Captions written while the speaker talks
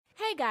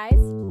Hey guys,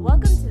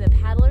 welcome to the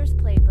Paddler's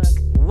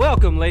Playbook.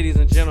 Welcome, ladies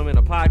and gentlemen,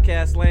 to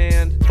podcast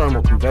land.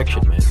 Thermal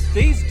convection, man.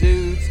 These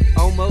dudes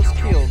almost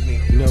killed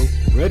me. You know,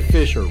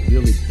 redfish are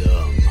really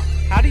dumb.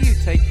 How do you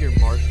take your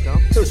marsh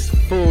dump? This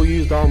fool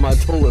used all my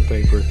toilet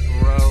paper.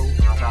 Bro,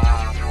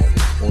 bye.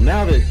 Well,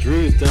 now that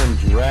Drew's done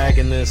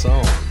dragging this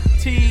on.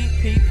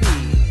 TPP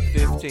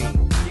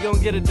 15. You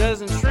gonna get a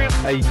dozen shrimp?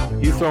 Hey,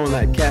 you throwing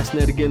that cast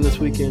net again this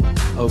weekend?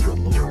 Oh, good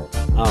Lord.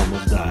 I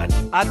almost died.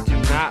 I do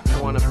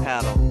not want to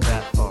paddle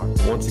that far.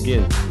 Once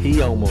again,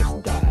 he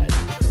almost died.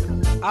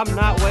 I'm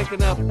not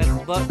waking up at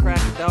the butt crack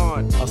of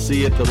dawn. I'll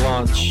see you at the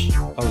launch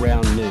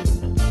around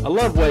noon. I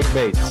love wake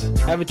baits.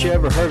 Haven't you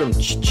ever heard them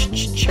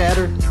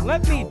chatter?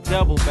 Let me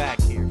double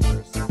back here for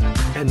a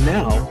second. And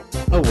now,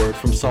 a word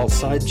from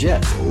Saltside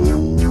Jess.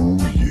 Oh,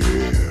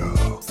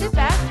 yeah. Sit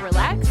back,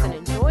 relax, and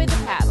enjoy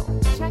the paddle.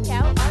 Check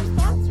out our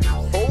sponsors.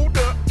 Hold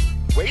up.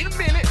 Wait a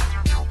minute.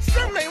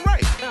 Something ain't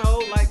right.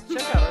 No,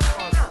 check out our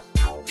sponsors.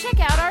 Check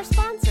out our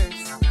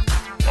sponsors.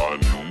 I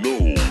know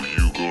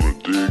you gonna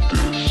dig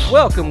this.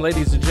 Welcome,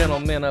 ladies and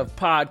gentlemen of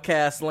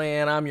Podcast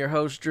Land. I'm your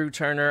host, Drew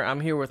Turner. I'm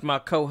here with my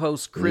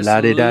co-host, Chris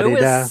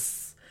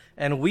Lewis.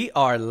 And we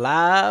are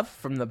live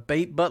from the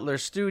Bait Butler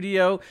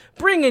studio,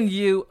 bringing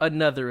you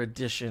another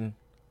edition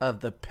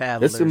of the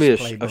Paddler's This is going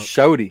to be a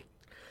shouty.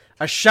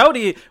 A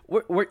shouty.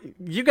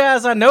 You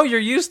guys, I know you're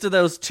used to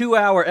those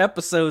 2-hour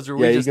episodes where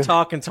we just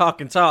talk.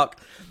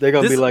 They're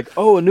going to be like,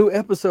 oh, a new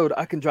episode.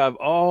 I can drive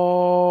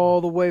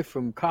all the way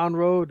from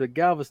Conroe to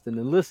Galveston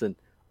and listen.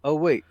 Oh,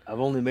 wait, I've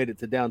only made it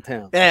to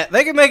downtown. Yeah,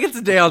 they can make it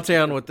to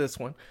downtown with this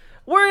one.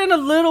 We're in a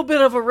little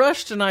bit of a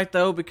rush tonight,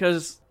 though,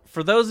 because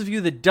for those of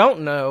you that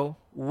don't know,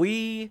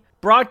 we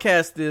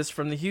broadcast this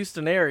from the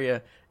Houston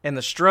area, and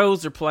the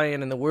Stros are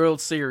playing in the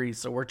World Series.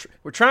 So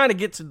we're trying to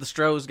get to the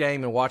Stros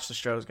game and watch the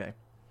Stros game.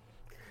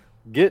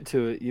 Get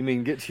to it? You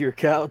mean get to your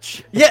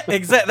couch? Yeah,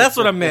 exactly. That's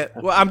what I meant.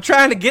 Well, I'm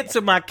trying to get to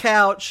my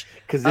couch.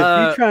 Because if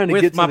you're trying to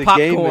get to the popcorn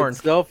game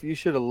itself, you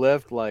should have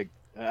left like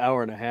an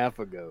hour and a half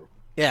ago.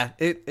 Yeah,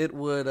 it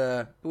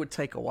would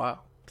take a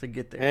while to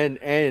get there.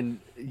 And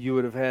you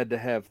would have had to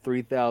have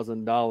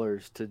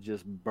 $3,000 to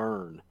just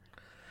burn.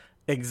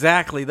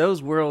 Exactly.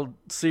 Those World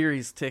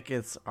Series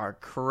tickets are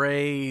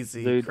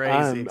crazy, Dude,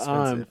 crazy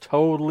expensive. I'm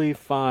totally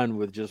fine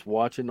with just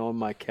watching on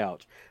my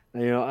couch.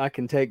 You know, I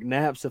can take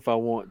naps if I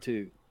want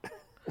to.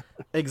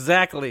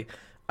 Exactly.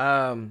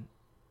 I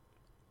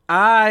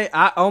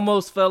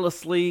almost fell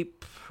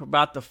asleep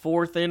about the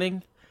 4th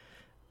inning,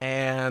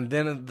 and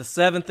then in the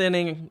 7th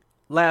inning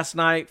last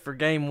night for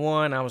Game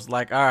 1, I was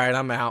like, all right,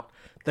 I'm out.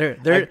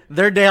 They're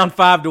down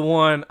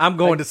 5-1. I'm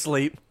going to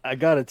sleep. I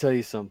got to tell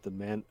you something,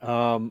 man.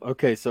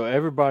 Okay, so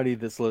everybody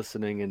that's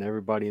listening and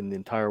everybody in the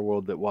entire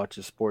world that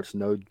watches sports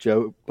know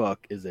Joe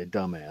Buck is a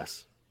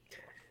dumbass.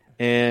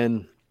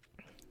 And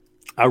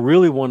I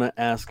really want to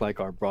ask like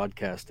our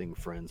broadcasting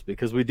friends,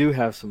 because we do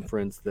have some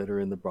friends that are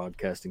in the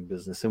broadcasting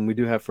business, and we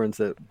do have friends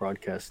that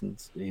broadcast,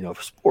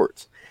 for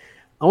sports.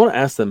 I want to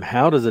ask them,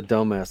 how does a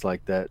dumbass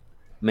like that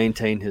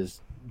maintain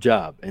his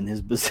job and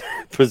his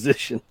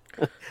position?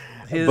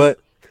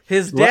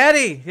 His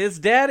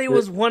daddy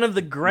was one of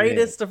the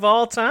greatest of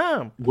all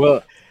time.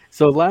 Well,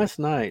 so last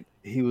night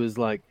he was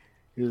like,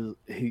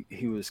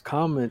 he was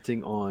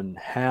commenting on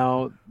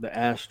how the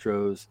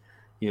Astros,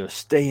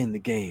 stay in the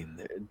game.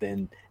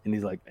 And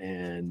he's like,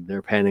 and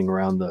they're panning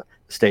around the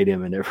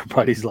stadium, and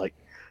everybody's like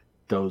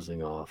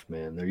dozing off.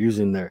 Man, they're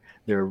using their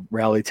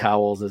rally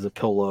towels as a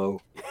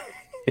pillow.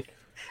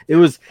 It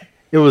was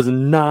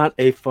not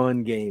a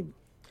fun game.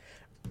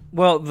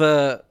 Well,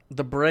 the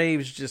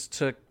Braves just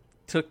took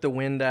the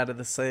wind out of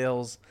the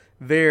sails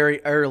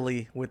very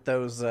early with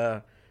those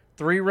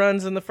 3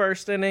 runs in the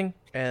first inning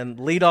and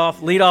lead off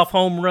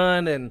home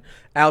run, and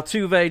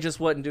Altuve just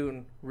wasn't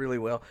doing really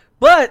well.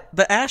 But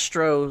the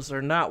Astros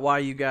are not why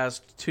you guys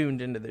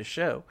tuned into this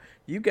show.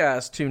 You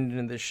guys tuned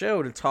into this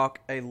show to talk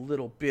a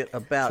little bit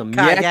about some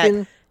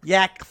kayak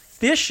yak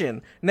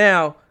fishing.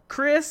 Now,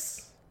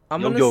 Chris,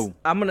 I'm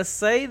gonna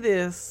say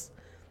this.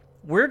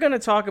 We're gonna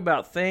talk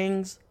about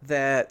things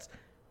that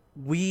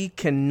we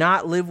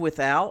cannot live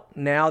without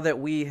now that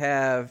we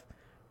have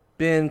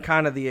been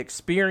kind of the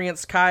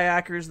experienced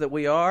kayakers that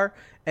we are.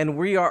 And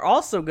we are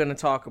also going to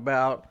talk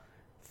about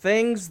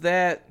things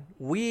that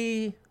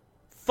we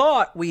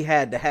thought we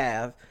had to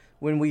have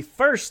when we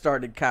first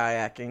started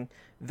kayaking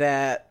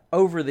that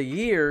over the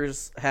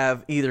years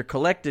have either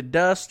collected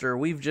dust or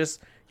we've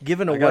just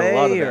given away. Got a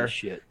lot of that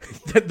shit.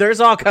 There's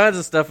all kinds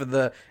of stuff in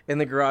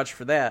the garage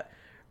for that.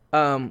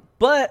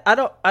 But I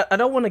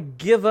don't want to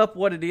give up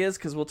what it is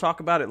because we'll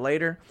talk about it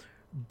later.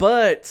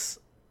 But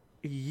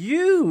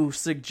you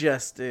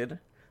suggested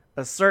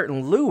a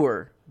certain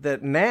lure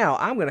that now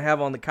I'm going to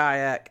have on the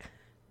kayak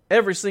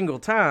every single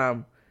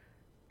time.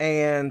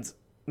 And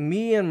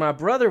me and my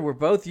brother were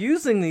both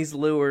using these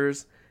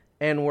lures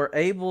and were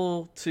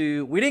able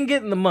to, we didn't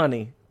get in the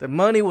money. The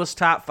money was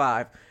top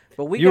 5.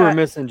 But you were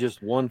missing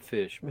just one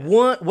fish,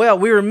 man.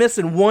 We were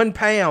missing 1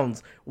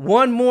 pound.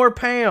 1 more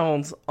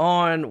pounds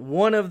on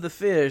one of the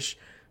fish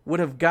would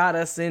have got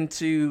us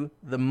into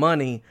the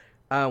money.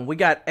 We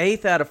got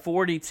 8th out of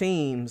 40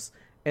 teams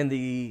in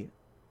the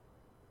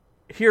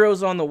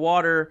Heroes on the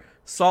Water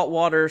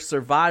Saltwater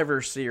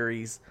Survivor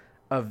Series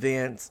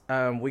event.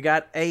 We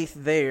got 8th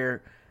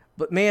there.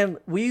 But, man,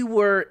 we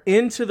were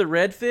into the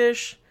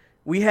redfish.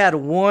 We had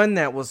one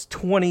that was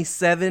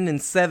 27 and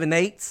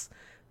 7/8.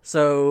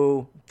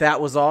 So that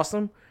was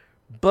awesome.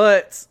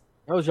 But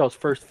that was y'all's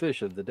first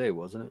fish of the day,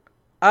 wasn't it?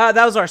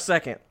 That was our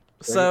second.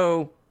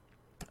 So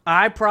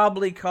I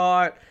probably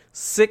caught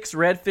 6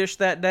 redfish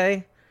that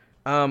day.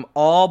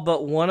 All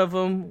but one of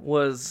them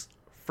was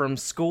from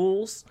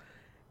schools,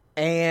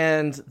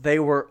 and they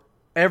were,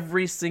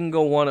 every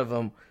single one of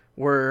them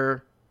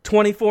were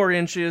 24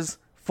 inches,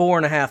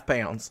 4.5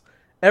 pounds.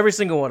 Every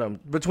single one of them,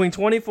 between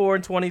 24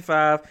 and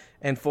 25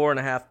 and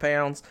 4.5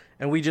 pounds.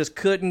 And we just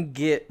couldn't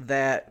get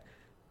that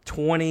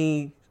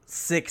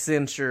 26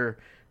 incher,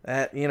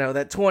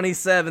 that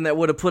 27 that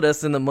would have put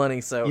us in the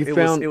money. So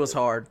it was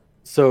hard.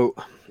 So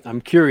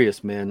I'm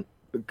curious, man,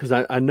 because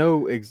I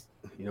know,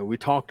 we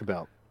talked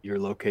about your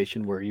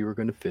location where you were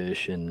going to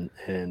fish and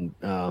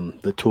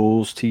the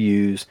tools to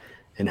use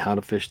and how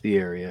to fish the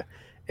area.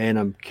 And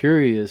I'm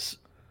curious,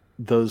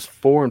 those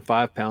 4 and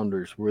 5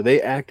 pounders, were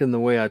they acting the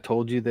way I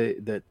told you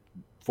that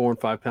 4 and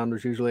 5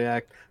 pounders usually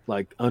act,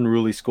 like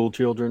unruly school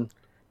children?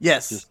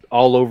 Yes. Just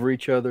all over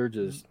each other,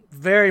 just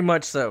very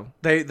much so.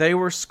 They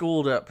were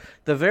schooled up.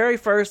 The very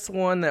first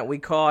one that we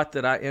caught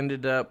that I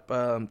ended up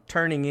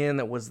turning in,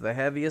 that was the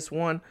heaviest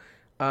one,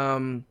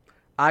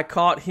 I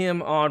caught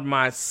him on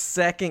my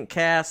second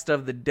cast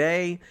of the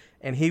day,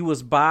 and he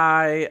was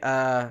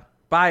by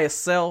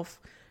himself.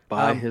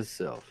 By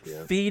himself,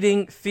 yeah.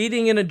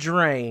 Feeding in a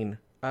drain.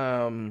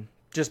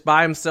 Just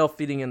by himself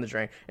feeding in the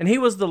drain. And he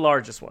was the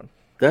largest one.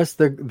 That's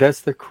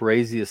the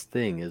craziest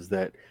thing, is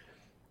that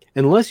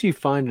unless you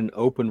find an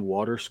open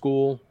water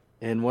school,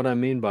 and what I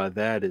mean by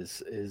that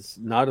is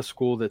not a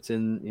school that's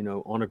in,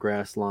 on a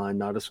grass line,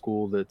 not a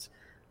school that's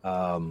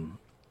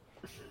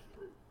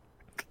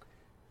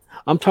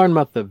I'm talking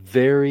about the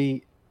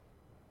very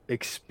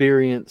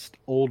experienced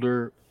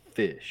older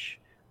fish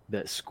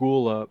that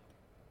school up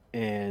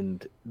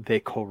and they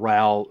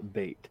corral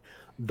bait.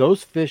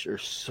 Those fish are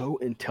so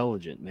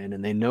intelligent, man,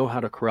 and they know how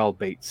to corral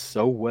bait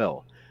so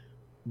well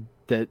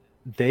that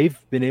they've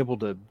been able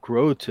to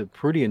grow to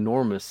pretty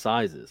enormous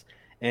sizes.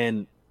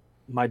 And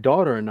my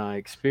daughter and I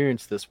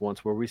experienced this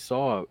once where we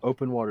saw an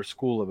open water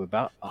school of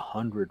about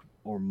 100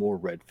 or more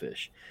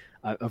redfish.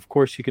 Of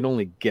course, you can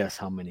only guess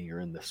how many are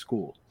in the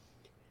school.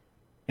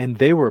 And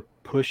they were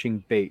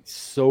pushing bait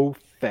so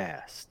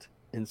fast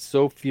and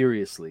so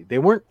furiously. They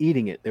weren't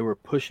eating it. They were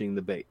pushing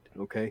the bait,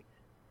 okay?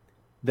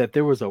 That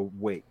there was a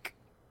wake,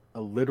 a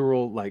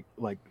literal like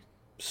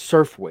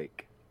surf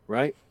wake,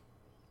 right?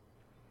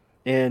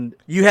 And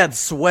you had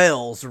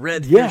swells,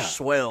 redfish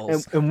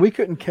swells. And we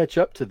couldn't catch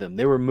up to them.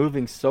 They were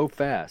moving so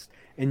fast.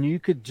 And you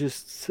could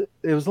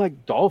it was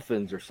like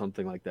dolphins or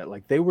something like that.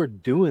 Like they were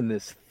doing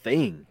this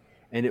thing,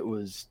 and it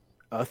was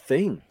a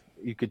thing.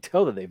 You could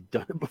tell that they've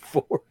done it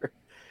before.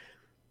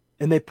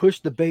 And they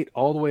pushed the bait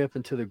all the way up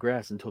into the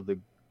grass until the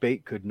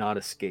bait could not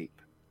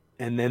escape.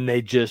 And then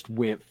they just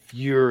went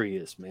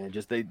furious, man.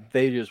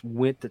 They just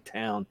went to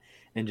town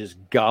and just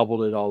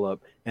gobbled it all up,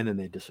 and then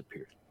they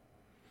disappeared.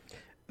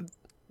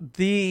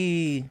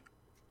 The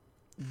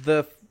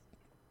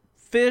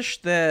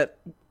fish that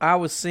I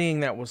was seeing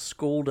that was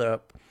schooled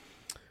up,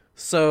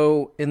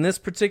 so in this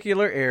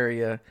particular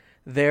area,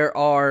 there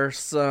are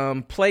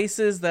some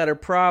places that are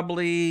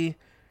probably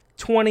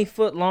 20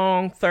 foot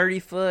long, 30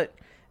 foot,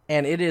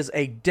 and it is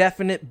a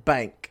definite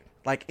bank.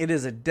 Like, it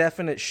is a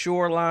definite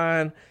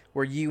shoreline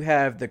where you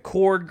have the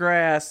cord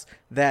grass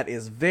that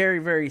is very,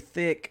 very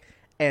thick,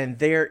 and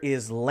there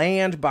is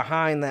land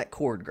behind that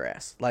cord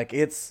grass. Like,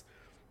 it's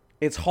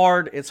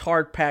hard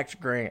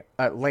packed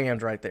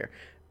land right there.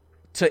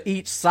 To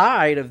each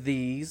side of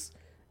these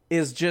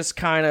is just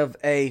kind of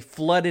a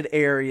flooded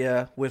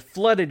area with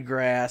flooded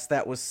grass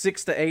that was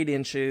 6 to 8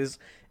 inches.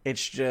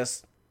 It's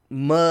just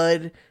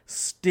mud.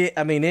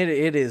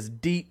 It is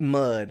deep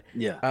mud.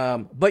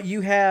 Yeah. But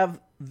you have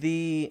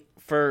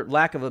for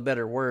lack of a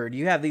better word,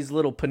 you have these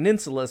little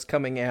peninsulas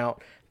coming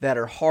out that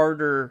are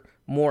harder,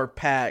 more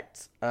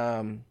packed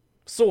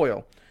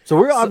soil. So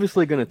we're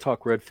obviously going to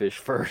talk redfish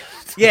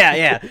first.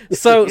 Yeah.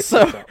 So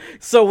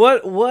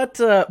what?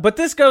 But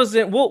this goes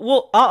in.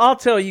 I'll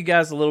tell you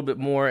guys a little bit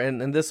more,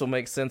 and this will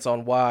make sense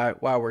on why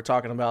we're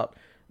talking about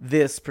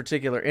this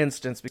particular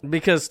instance.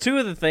 Because two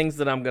of the things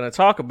that I'm going to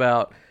talk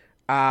about,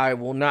 I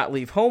will not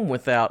leave home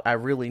without. I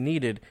really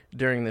needed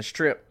during this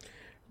trip.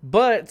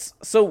 But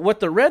so what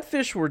the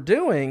redfish were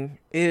doing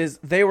is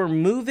they were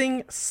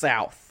moving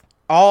south.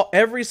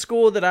 Every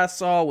school that I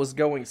saw was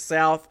going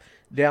south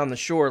down the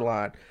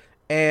shoreline.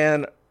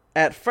 And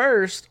at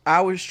first,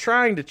 I was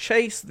trying to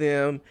chase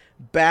them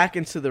back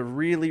into the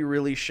really,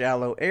 really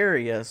shallow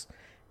areas,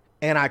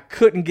 and I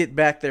couldn't get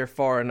back there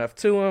far enough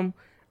to them.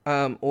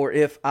 Or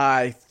if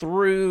I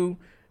threw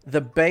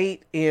the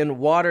bait in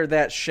water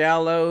that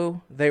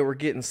shallow, they were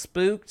getting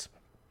spooked.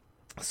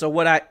 So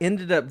what I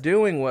ended up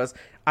doing was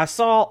I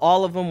saw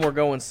all of them were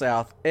going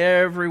south.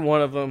 Every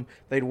one of them,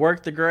 they'd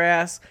work the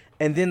grass,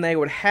 and then they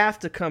would have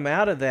to come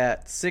out of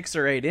that 6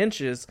 or 8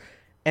 inches,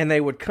 and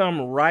they would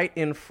come right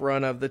in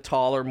front of the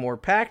taller, more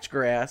packed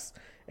grass,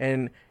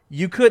 and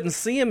you couldn't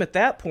see them at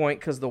that point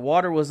because the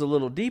water was a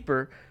little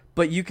deeper,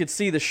 but you could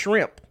see the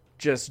shrimp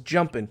just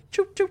jumping.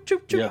 Choop, choop,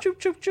 choop, choop, choop,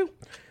 choop, choop.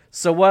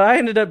 So what I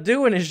ended up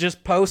doing is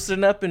just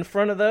posting up in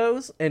front of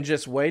those and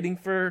just waiting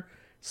for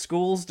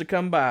schools to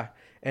come by.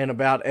 And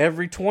about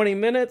every 20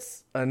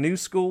 minutes, a new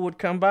school would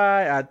come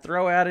by. I'd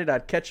throw at it.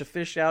 I'd catch a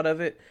fish out of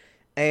it.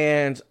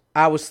 And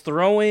I was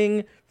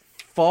throwing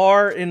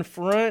far in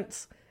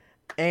front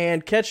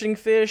and catching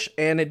fish,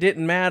 and it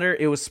didn't matter.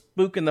 It was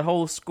spooking the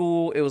whole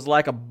school. It was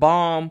like a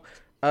bomb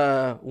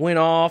went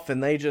off,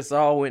 and they just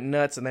all went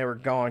nuts, and they were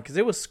gone. Because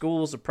it was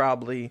schools of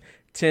probably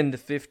 10 to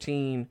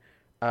 15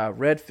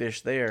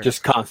 redfish there.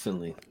 Just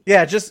constantly.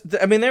 Yeah,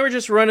 they were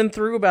just running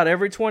through about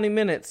every 20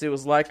 minutes. It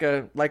was like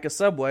a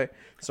subway.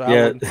 So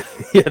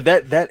yeah,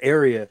 that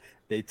area,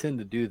 they tend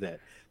to do that.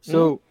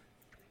 So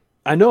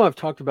I know I've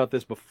talked about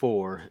this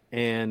before,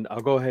 and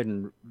I'll go ahead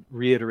and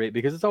reiterate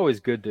because it's always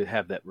good to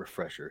have that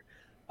refresher.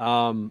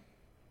 And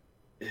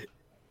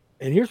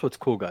here's what's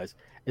cool, guys,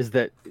 is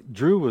that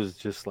Drew was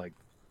just like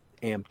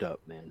amped up,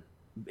 man.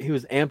 He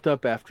was amped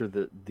up after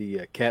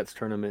the Cats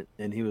tournament,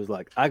 and he was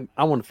like, I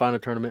want to find a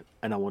tournament,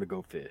 and I want to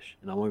go fish,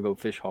 and I want to go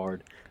fish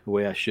hard the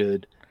way I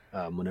should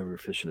whenever we're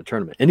fishing a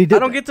tournament. And he did. I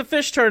don't get to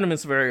fish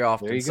tournaments very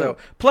often. There you so go.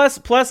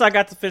 plus I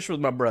got to fish with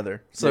my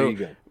brother. So there you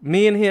go.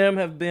 Me and him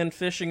have been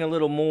fishing a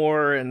little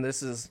more, and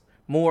this is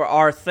more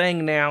our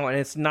thing now, and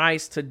it's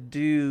nice to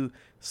do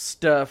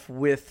stuff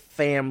with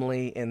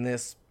family in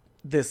this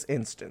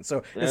instance.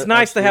 So it's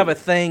nice to have a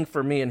thing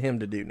for me and him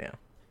to do now.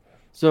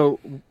 So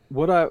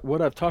what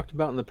I've talked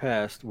about in the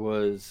past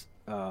was,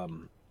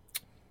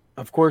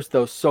 of course,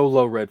 those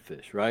solo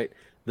redfish, right?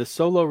 The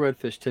solo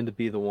redfish tend to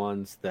be the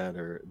ones that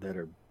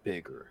are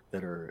bigger,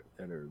 that are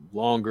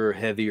longer,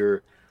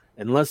 heavier,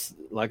 unless,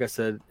 like I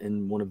said,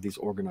 in one of these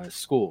organized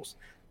schools.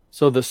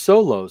 So the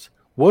solos,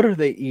 what are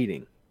they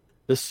eating?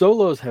 The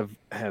solos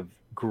have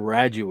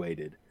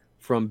graduated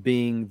from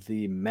being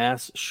the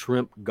mass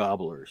shrimp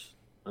gobblers.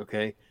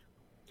 Okay,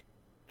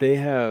 they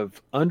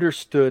have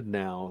understood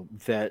now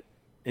that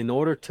in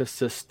order to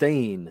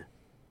sustain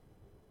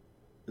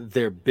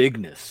their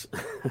bigness,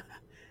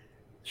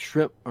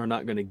 shrimp are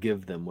not going to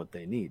give them what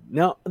they need.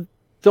 Now,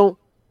 don't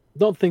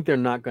think they're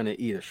not going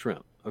to eat a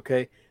shrimp,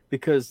 okay?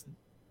 Because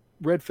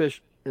redfish,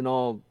 in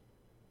all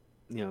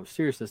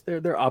seriousness,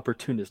 they're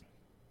opportunists.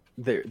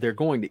 They're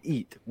going to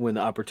eat when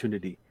the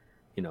opportunity,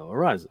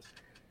 arises.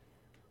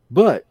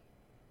 But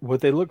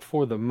what they look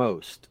for the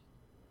most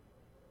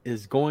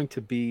is going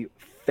to be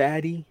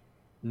fatty,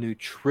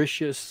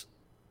 nutritious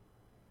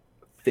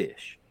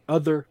fish,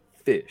 other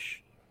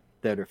fish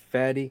that are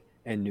fatty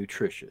and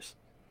nutritious.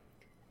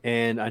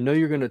 And I know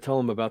you're going to tell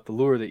them about the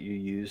lure that you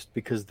used,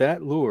 because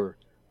that lure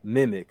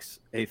mimics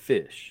a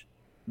fish,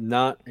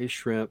 not a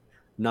shrimp,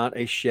 not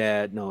a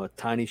shad, no, a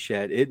tiny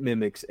shad. It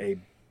mimics a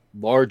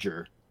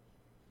larger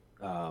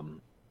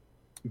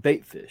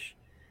bait fish.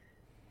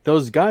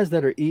 Those guys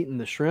that are eating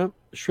the shrimp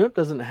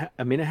doesn't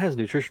it has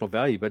nutritional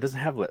value, but it doesn't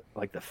have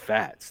like the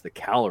fats, the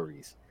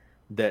calories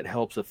that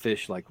helps a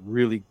fish like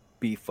really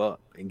beef up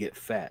and get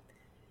fat.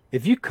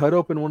 If you cut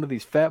open one of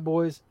these fat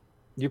boys,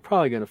 you're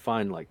probably going to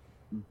find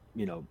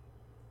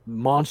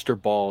monster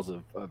balls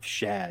of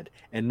shad,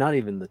 and not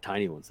even the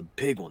tiny ones, the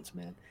big ones,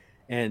 man.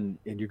 And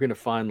you're going to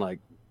find like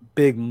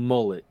big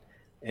mullet,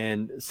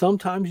 and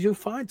sometimes you'll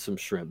find some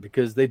shrimp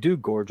because they do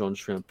gorge on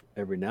shrimp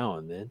every now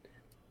and then.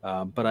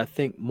 But I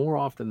think more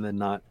often than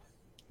not,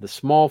 the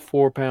small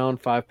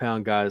 4-pound,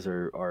 5-pound guys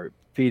are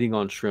feeding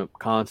on shrimp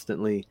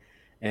constantly,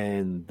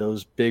 and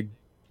those big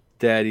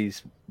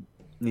daddies,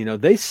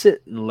 they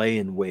sit and lay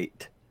in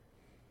wait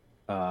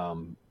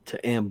to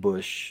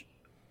ambush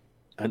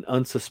an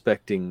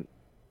unsuspecting,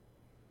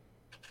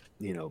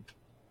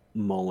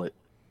 mullet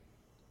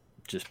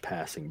just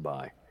passing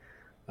by.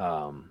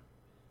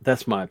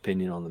 That's my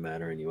opinion on the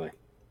matter anyway.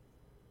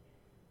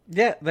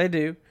 Yeah, they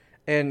do.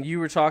 And you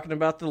were talking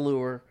about the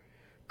lure.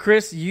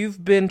 Chris,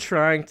 you've been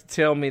trying to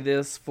tell me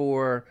this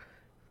for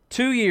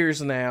 2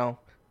 years now,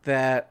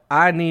 that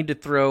I need to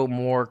throw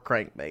more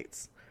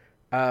crankbaits.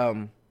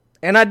 And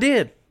I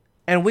did.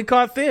 And we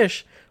caught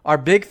fish. Our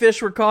big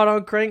fish were caught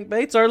on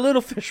crankbaits. Our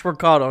little fish were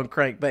caught on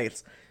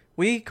crankbaits.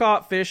 We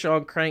caught fish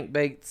on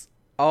crankbaits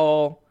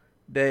all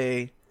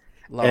day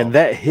long. And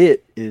that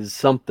hit is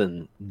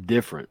something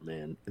different,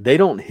 man. They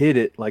don't hit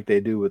it like they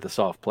do with the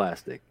soft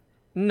plastic.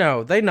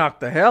 No, they knocked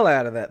the hell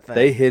out of that thing.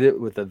 They hit it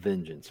with a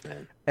vengeance,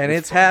 man. And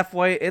it's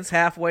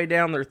halfway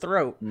down their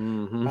throat.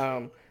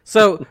 Mm-hmm.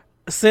 So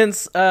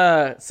since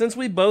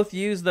we both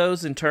use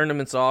those in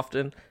tournaments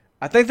often,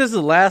 I think this is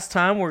the last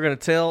time we're going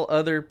to tell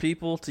other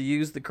people to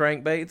use the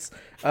crankbaits.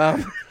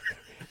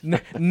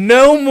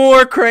 No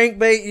more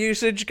crankbait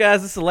usage,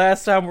 guys. This is the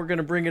last time we're going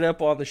to bring it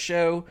up on the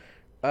show.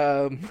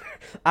 I've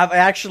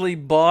actually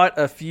bought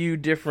a few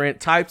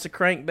different types of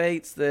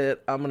crankbaits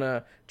that I'm going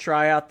to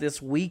try out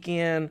this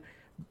weekend.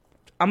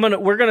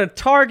 we're gonna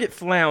target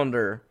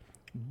flounder,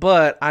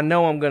 but I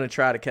know I'm gonna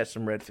try to catch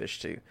some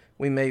redfish too.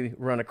 We may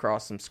run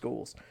across some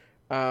schools.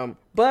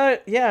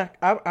 But yeah,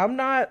 I'm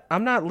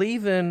not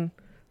leaving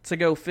to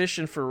go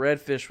fishing for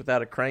redfish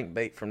without a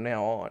crankbait from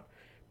now on.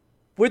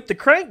 With the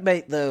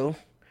crankbait though,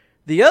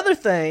 the other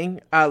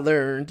thing I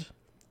learned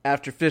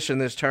after fishing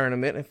this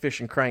tournament and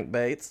fishing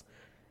crankbaits,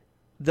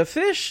 the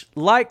fish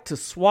like to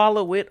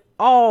swallow it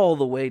all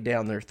the way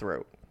down their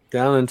throat.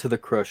 Down into the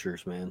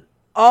crushers, man.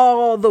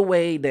 All the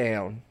way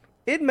down.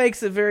 It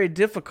makes it very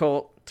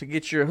difficult to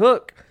get your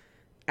hook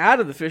out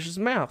of the fish's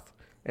mouth.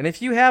 And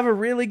if you have a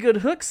really good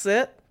hook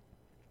set,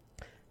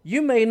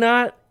 you may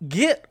not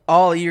get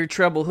all of your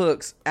treble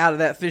hooks out of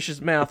that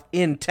fish's mouth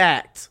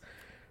intact.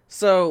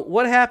 So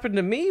what happened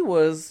to me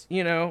was,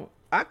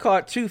 I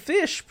caught 2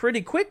 fish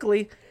pretty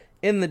quickly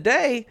in the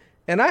day,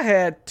 and I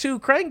had 2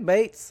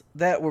 crankbaits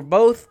that were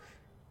both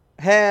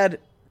had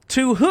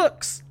 2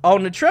 hooks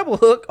on the treble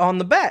hook on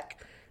the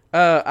back.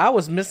 I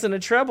was missing a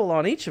treble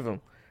on each of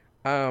them.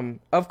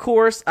 Of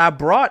course, I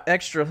brought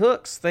extra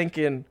hooks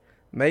thinking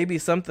maybe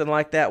something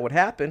like that would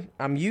happen.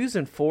 I'm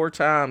using 4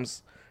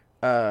 times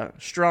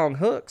strong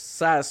hooks,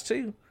 size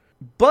 2.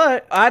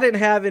 But I didn't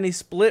have any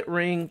split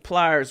ring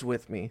pliers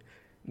with me.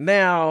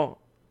 Now,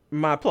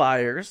 my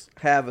pliers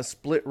have a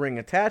split ring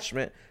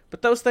attachment,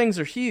 but those things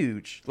are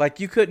huge. Like,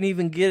 you couldn't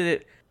even get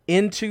it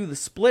into the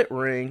split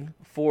ring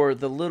for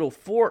the little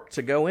fork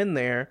to go in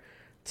there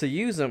to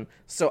use them.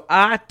 So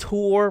I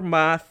tore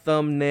my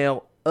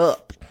thumbnail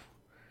up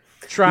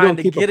trying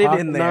to get it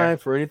in there.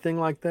 Knife or anything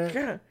like that?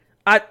 Yeah.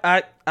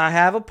 I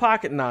have a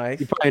pocket knife.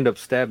 You probably end up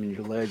stabbing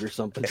your leg or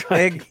something.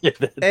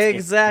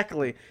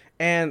 Exactly.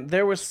 And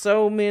there were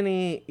so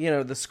many,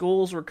 the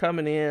schools were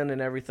coming in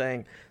and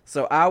everything.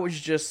 So I was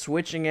just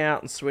switching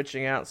out.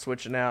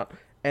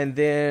 And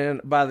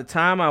then by the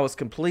time I was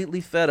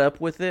completely fed up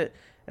with it,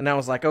 and I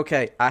was like,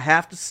 okay, I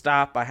have to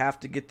stop. I have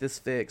to get this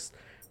fixed.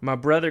 My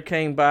brother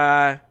came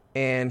by,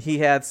 and he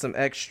had some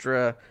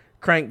extra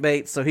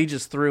crankbaits, so he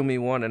just threw me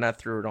one, and I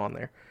threw it on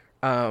there.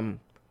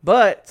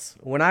 But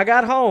when I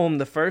got home,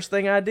 the first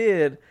thing I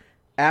did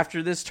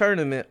after this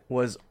tournament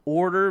was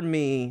order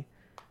me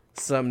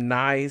some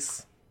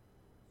nice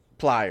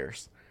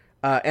pliers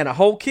and a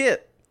whole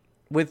kit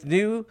with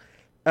new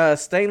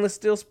stainless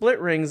steel split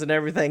rings and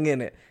everything in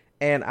it.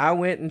 And I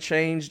went and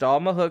changed all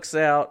my hooks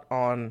out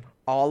on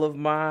all of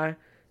my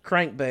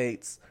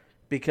crankbaits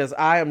because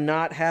I am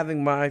not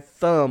having my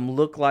thumb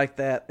look like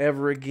that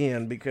ever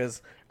again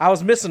because I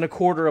was missing a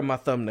quarter of my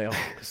thumbnail.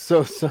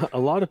 So a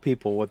lot of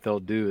people, what they'll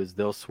do is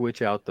they'll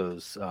switch out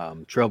those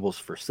trebles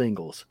for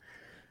singles.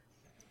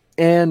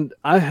 And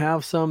I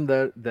have some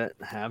that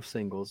have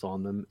singles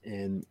on them,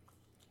 and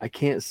I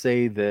can't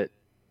say that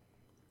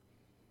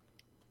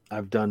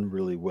I've done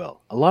really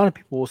well. A lot of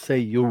people will say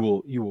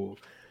you'll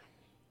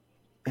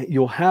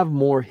have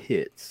more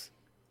hits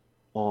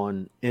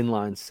on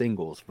inline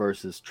singles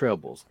versus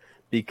trebles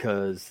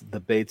because the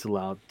bait's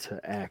allowed to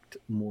act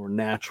more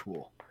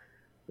natural.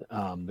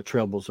 The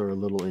trebles are a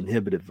little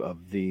inhibitive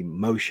of the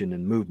motion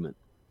and movement.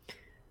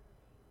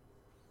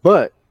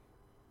 But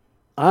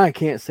I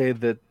can't say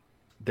that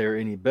they're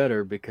any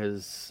better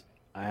because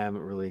I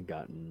haven't really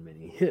gotten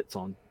many hits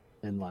on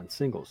inline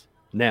singles.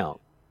 Now,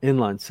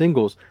 inline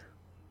singles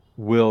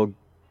will,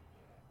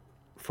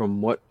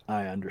 from what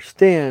I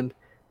understand,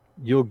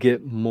 you'll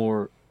get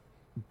more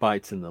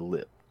bites in the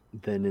lip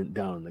than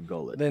down in the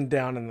gullet. Than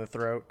down in the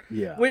throat.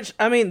 Yeah. Which,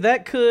 I mean,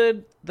 that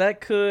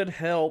could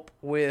help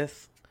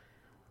with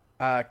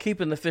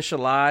keeping the fish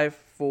alive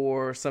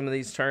for some of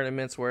these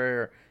tournaments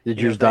where did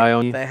yours die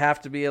on you? They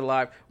have to be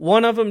alive.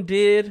 One of them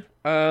did.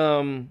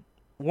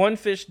 One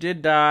fish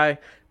did die,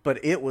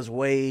 but it was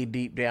way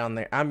deep down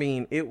there. I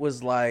mean, it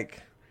was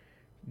like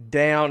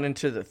down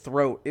into the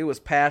throat. It was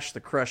past the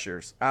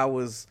crushers. I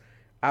was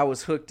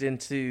hooked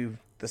into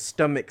the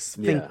stomach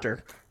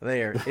sphincter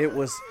there. It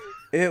was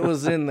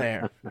in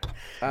there.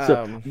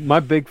 So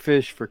my big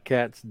fish for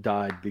cats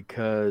died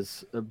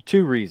because of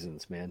 2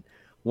 reasons, man.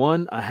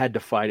 One, I had to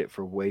fight it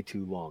for way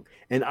too long,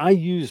 and I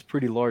use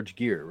pretty large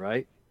gear,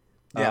 right?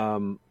 Yeah.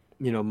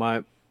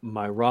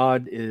 My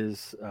rod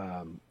is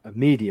a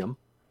medium.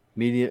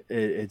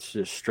 It's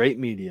just straight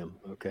medium,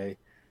 okay?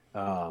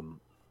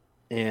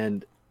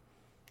 And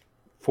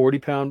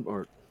 40-pound,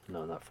 or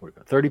no, not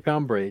 40-pound,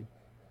 30-pound braid,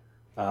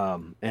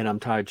 and I'm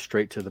tied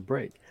straight to the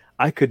braid.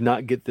 I could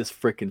not get this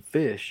freaking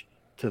fish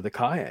to the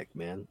kayak,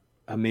 man.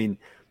 I mean,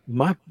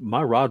 my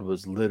rod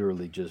was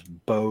literally just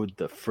bowed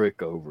the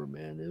frick over,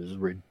 man. It was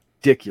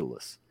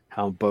ridiculous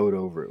how bowed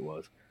over it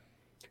was.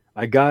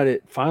 I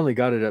finally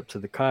got it up to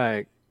the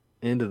kayak,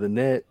 into the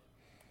net,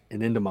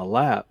 and into my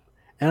lap,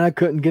 and I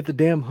couldn't get the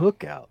damn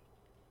hook out.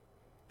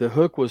 The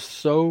hook was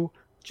so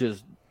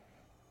just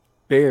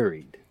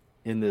buried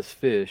in this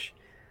fish,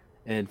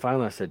 and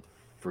finally I said,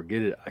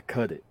 forget it. I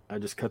cut it. I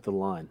just cut the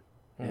line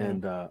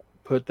and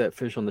put that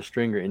fish on the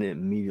stringer, and it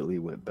immediately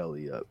went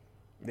belly up.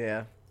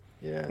 Yeah.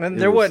 Yeah. And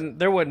there wasn't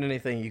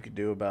anything you could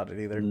do about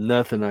it either.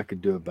 Nothing I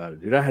could do about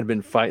it, dude. I had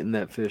been fighting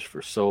that fish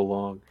for so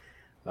long.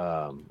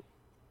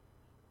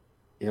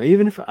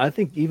 even if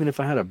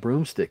I had a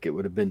broomstick, it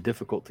would have been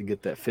difficult to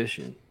get that fish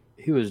in.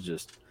 He was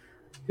just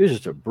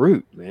a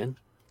brute, man.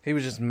 He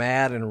was just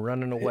mad and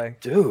running away.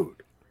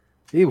 Dude,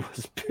 he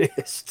was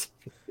pissed.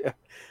 Yeah.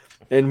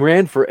 And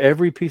ran for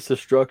every piece of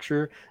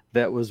structure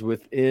that was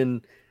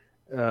within,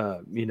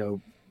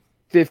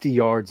 50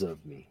 yards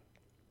of me.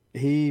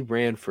 He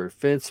ran for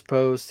fence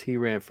posts. He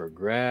ran for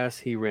grass.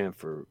 He ran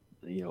for,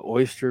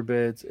 oyster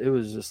beds. It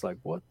was just like,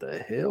 what the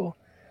hell?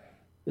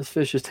 This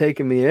fish is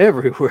taking me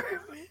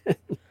everywhere.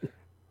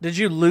 Did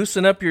you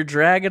loosen up your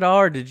drag at all,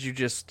 or did you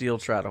just still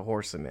try to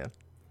horse him in?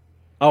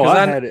 Oh,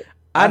 I had it.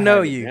 I know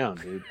had it you. down,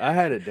 dude. I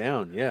had it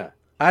down. Yeah.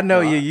 I know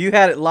you. You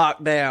had it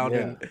locked down, Yeah,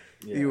 and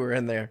yeah. you were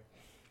in there.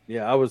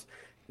 Yeah, I was,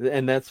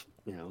 and that's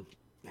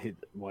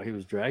why he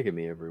was dragging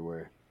me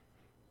everywhere.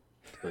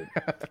 But,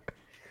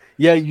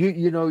 yeah,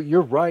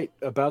 you're right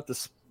about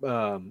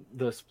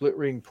the split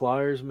ring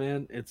pliers,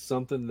 man. It's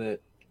something that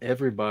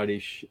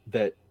everybody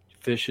that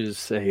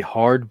fishes a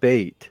hard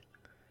bait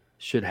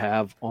should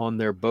have on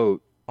their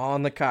boat,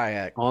 on the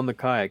kayak.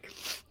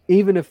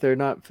 Even if they're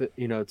not,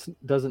 it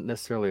doesn't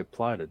necessarily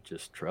apply to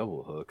just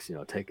treble hooks.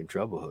 Taking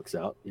treble hooks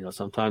out.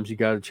 Sometimes you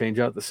got to change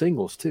out the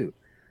singles too.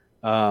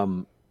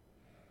 And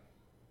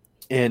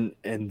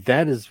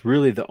that is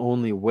really the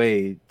only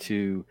way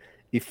to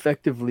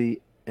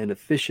effectively and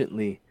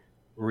efficiently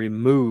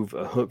remove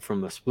a hook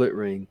from a split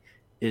ring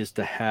is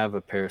to have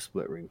a pair of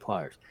split ring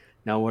pliers.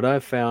 Now, what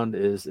I've found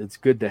is it's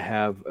good to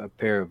have a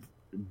pair of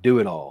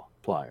do-it-all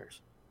pliers,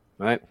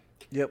 right?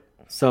 Yep.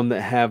 Some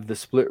that have the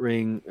split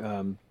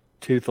ring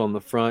tooth on the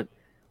front,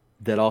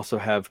 that also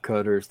have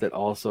cutters, that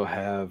also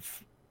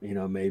have,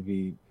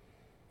 maybe,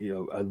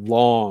 a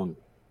long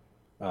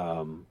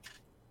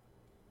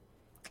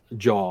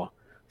jaw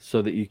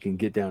so that you can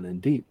get down in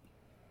deep.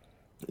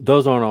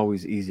 Those aren't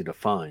always easy to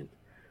find.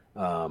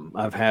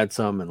 I've had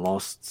some and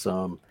lost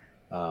some.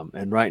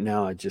 And right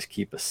now I just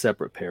keep a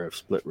separate pair of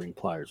split ring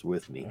pliers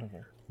with me. Mm-hmm.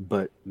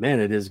 But man,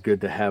 it is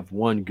good to have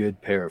one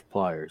good pair of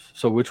pliers.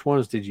 So which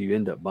ones did you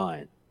end up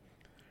buying?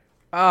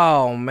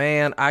 Oh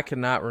man, I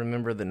cannot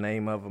remember the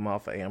name of them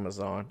off of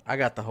Amazon. I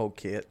got the whole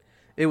kit.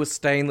 It was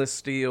stainless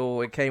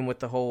steel. It came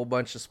with a whole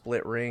bunch of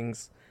split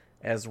rings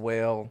as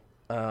well.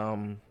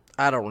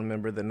 I don't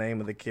remember the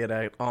name of the kit,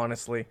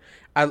 honestly.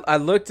 I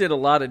looked at a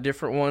lot of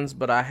different ones,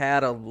 but I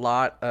had a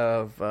lot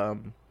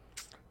of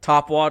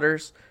top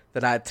waters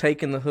that I had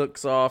taken the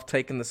hooks off,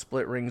 taken the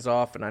split rings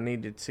off, and I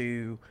needed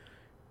to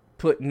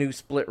put new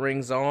split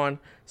rings on.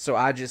 So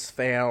I just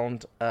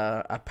found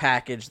a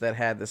package that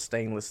had the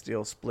stainless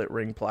steel split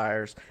ring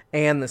pliers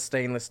and the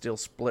stainless steel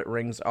split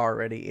rings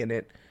already in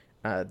it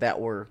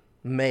that were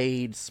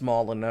made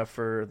small enough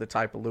for the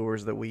type of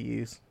lures that we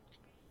use.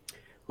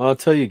 Well, I'll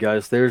tell you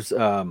guys, there's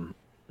a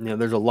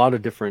lot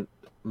of different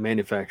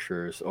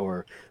manufacturers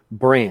or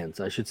brands.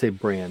 I should say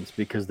brands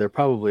because they're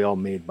probably all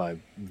made by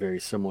very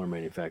similar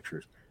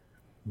manufacturers.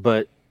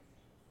 But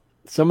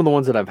some of the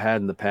ones that I've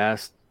had in the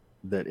past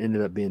that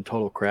ended up being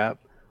total crap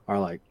are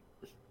like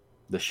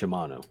the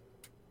Shimano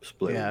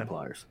split ring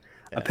pliers.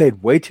 Yeah. I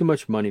paid way too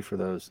much money for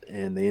those,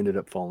 and they ended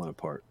up falling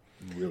apart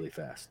really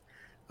fast.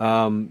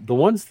 The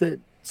ones that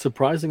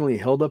surprisingly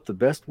held up the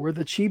best were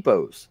the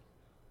cheapos.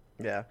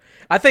 Yeah,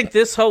 I think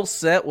this whole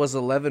set was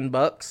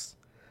 $11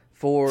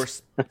 for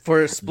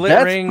split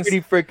That's rings.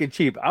 Pretty freaking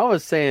cheap. I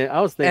was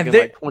thinking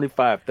like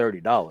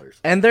 $25-$30.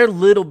 And they're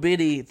little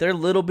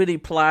bitty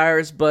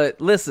pliers.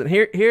 But listen,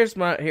 here's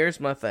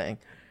my thing.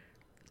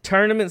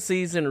 Tournament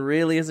season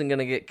really isn't going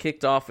to get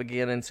kicked off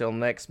again until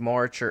next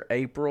March or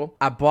April.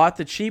 I bought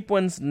the cheap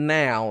ones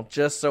now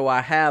just so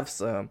I have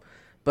some.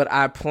 But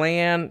I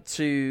plan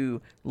to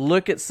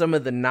look at some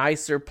of the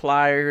nicer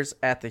pliers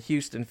at the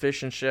Houston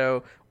Fishing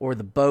Show or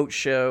the boat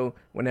show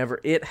whenever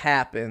it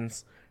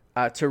happens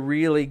to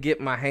really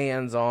get my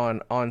hands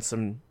on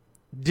some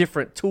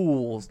different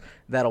tools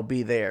that'll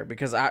be there.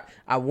 Because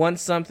I want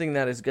something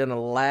that is going to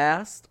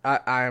last.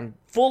 I'm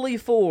fully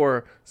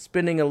for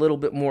spending a little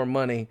bit more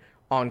money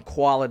on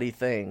quality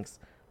things.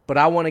 But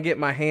I want to get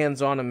my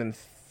hands on them and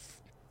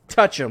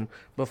touch them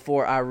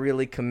before I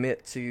really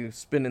commit to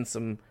spending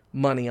some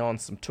money on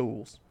some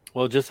tools.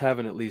 Well, just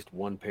having at least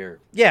one pair.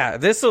 Yeah,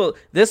 this'll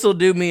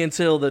do me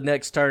until the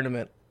next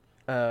tournament,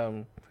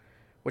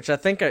 which I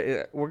think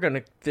we're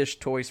gonna fish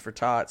Toys for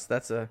Tots.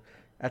 That's a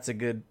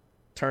good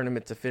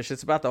tournament to fish.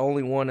 It's about the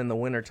only one in the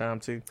wintertime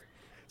too.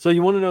 So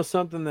you want to know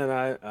something that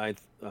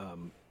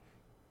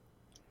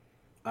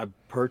I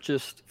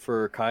purchased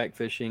for kayak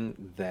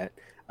fishing that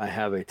I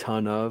have a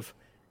ton of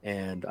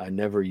and I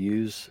never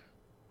use?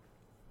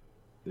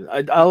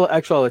 I'll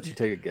let you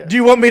take a guess. Do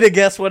you want me to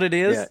guess what it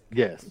is? Yeah,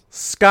 yes.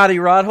 Scotty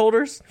rod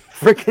holders.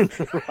 Freaking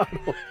rod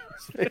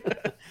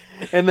holders.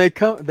 And they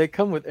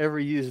come with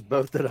every used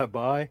boat that I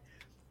buy.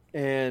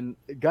 And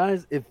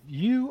guys, if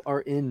you are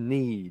in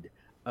need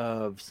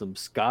of some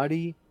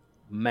Scotty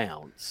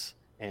mounts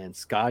and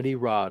Scotty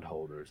rod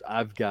holders,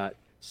 I've got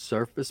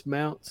surface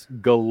mounts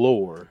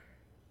galore,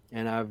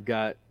 and I've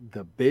got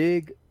the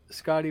big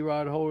Scotty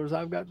rod holders.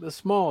 I've got the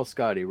small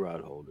Scotty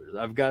rod holders.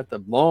 I've got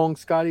the long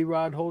Scotty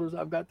rod holders.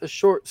 I've got the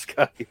short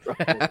Scotty rod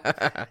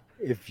holders.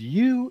 If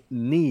you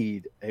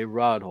need a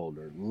rod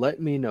holder, let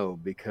me know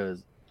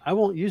because I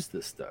won't use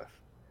this stuff.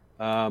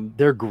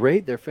 They're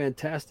great. They're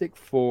fantastic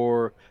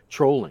for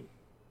trolling.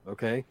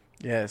 Okay.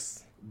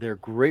 Yes. They're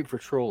great for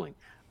trolling.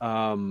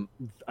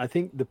 I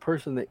think the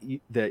person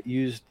that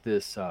used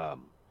this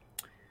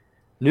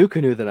new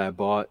canoe that I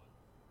bought,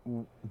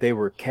 they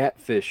were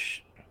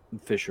catfish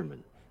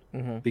fishermen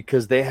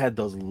because they had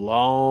those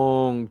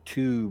long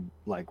tube,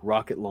 like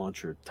rocket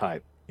launcher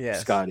type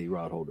Scotty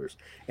rod holders.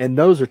 And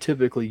those are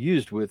typically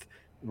used with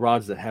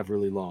rods that have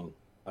really long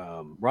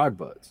rod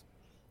butts.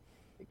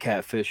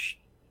 Catfish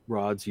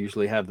rods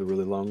usually have the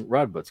really long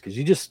rod butts because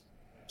you just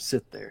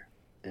sit there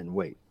and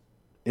wait.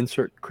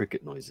 Insert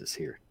cricket noises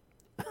here.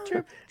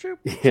 Chirp, chirp,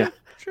 yeah,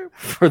 chirp.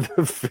 For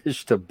the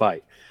fish to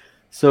bite.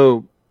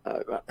 So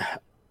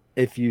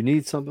if you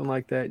need something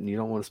like that and you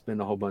don't want to spend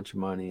a whole bunch of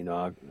money,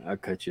 I'll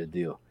cut you a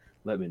deal.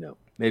 Let me know.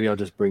 Maybe I'll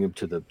just bring them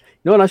to the. You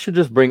know what? I should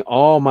just bring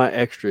all my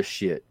extra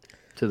shit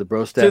to the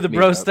Bro Staff.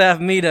 Bro Staff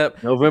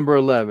meetup, November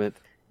 11th.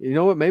 You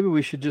know what? Maybe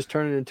we should just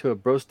turn it into a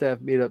Bro Staff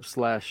meetup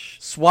 /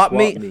 swap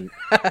meet.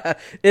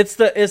 It's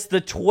the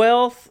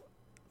 12th,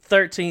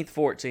 13th,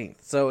 14th.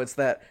 So it's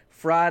that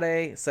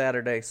Friday,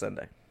 Saturday,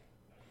 Sunday.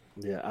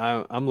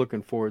 Yeah, I'm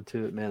looking forward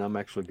to it, man. I'm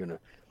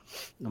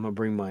gonna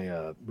bring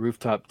my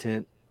rooftop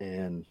tent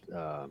and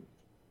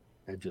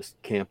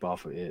just camp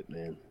off of it,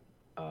 man.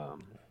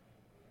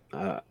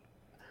 I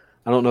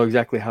don't know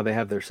exactly how they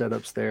have their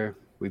setups there.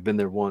 We've been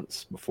there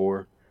once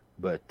before,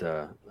 but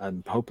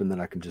I'm hoping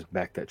that I can just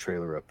back that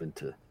trailer up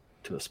into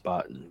a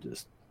spot and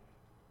just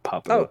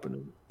pop it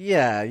open.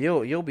 Yeah,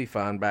 you'll be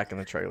fine backing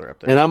the trailer up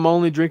there. And I'm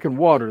only drinking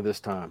water this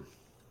time.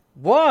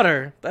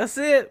 Water, that's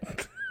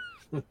it.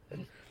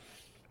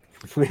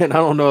 Man, I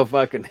don't know if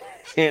I can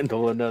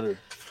handle another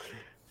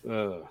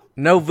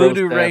no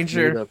Voodoo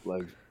Ranger up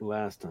like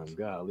last time.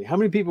 Golly, how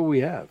many people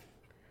we have?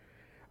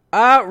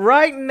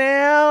 Right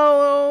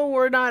now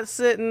we're not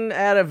sitting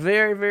at a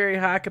very, very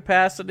high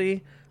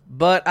capacity,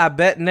 but I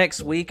bet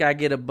next week I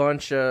get a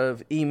bunch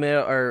of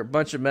email or a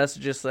bunch of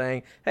messages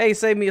saying, "Hey,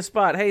 save me a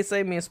spot. Hey,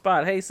 save me a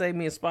spot. Hey, save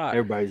me a spot."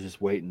 Everybody's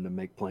just waiting to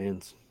make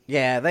plans.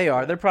 Yeah, they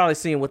are. They're probably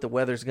seeing what the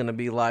weather's going to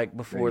be like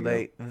before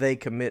they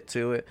commit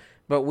to it.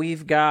 But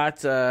we've got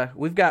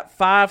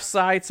 5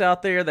 sites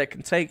out there that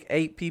can take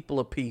 8 people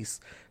apiece.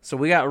 So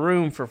we got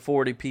room for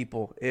 40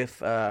 people if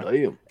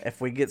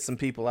we get some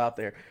people out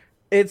there.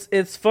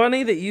 It's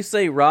funny that you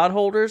say rod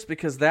holders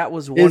because that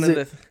was one of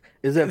the.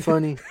 Is that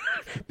funny?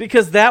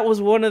 Because that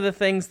was one of the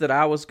things that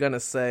I was gonna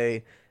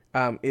say.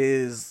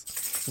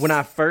 Is when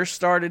I first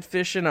started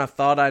fishing, I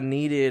thought I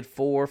needed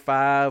 4,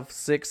 5,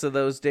 6 of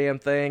those damn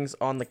things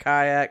on the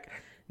kayak.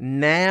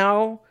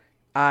 Now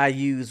I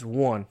use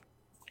one.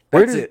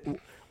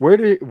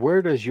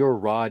 Where does your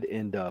rod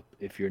end up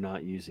if you're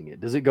not using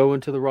it? Does it go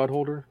into the rod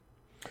holder?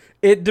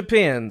 It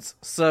depends.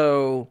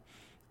 So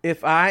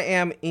if I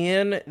am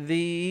in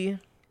the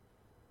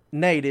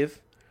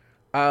native,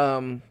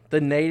 the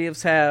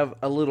natives have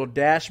a little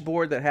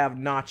dashboard that have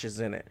notches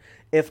in it.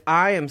 If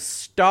I am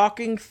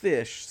stalking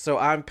fish, so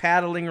I'm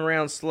paddling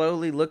around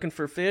slowly looking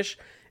for fish,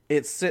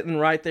 it's sitting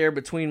right there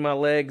between my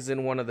legs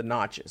in one of the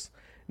notches.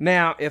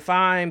 Now, if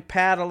I'm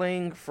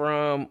paddling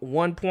from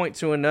one point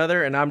to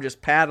another and I'm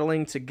just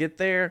paddling to get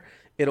there,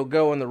 it'll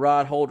go in the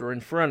rod holder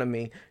in front of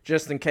me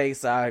just in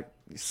case I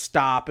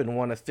stop and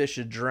want to fish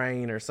a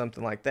drain or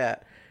something like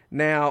that.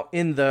 Now,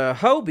 in the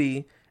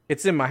Hobie,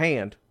 it's in my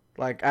hand.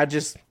 Like, I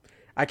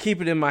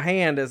keep it in my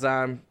hand as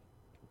I'm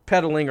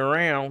pedaling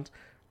around.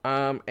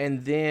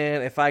 And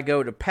then if I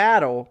go to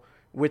paddle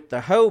with the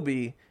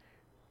Hobie,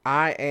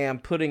 I am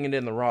putting it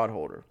in the rod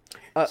holder.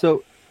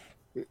 So,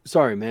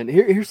 sorry, man.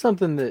 Here's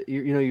something that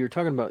you're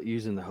talking about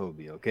using the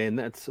Hobie, okay? And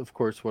that's of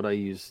course what I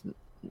use.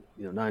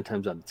 9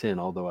 times out of 10.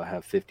 Although I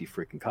have 50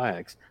 freaking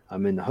kayaks,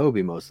 I'm in the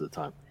Hobie most of the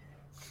time,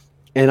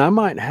 and I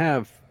might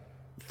have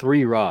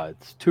 3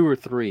 rods, 2 or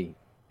 3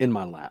 in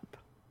my lap.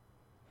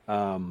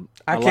 I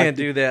can't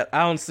do that.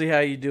 I don't see how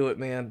you do it,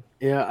 man.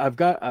 Yeah,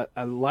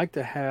 I like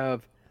to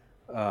have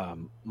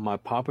my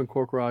pop and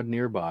cork rod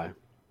nearby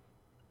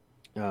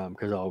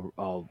because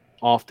I'll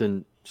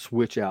often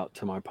switch out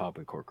to my pop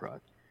and cork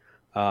rod,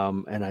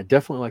 and I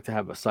definitely like to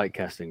have a sight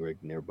casting rig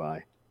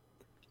nearby,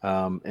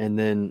 and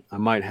then I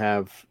might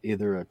have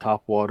either a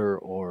top water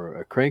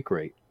or a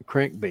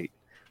crankbait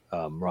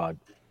rod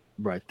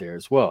right there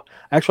as well.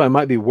 Actually, I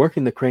might be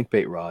working the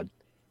crankbait rod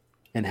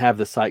and have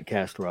the sight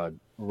cast rod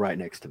right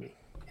next to me,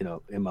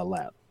 in my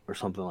lap or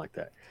something like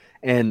that.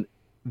 And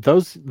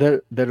those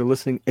that are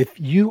listening, if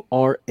you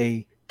are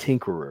a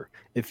tinkerer,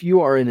 if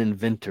you are an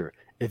inventor,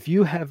 if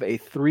you have a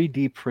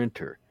 3D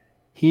printer,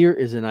 here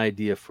is an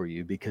idea for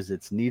you because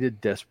it's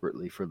needed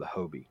desperately for the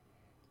Hobie.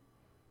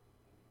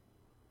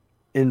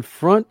 In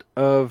front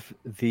of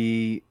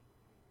the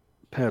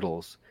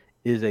pedals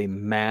is a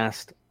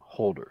mast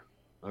holder.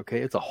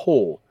 Okay, it's a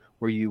hole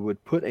where you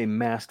would put a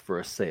mast for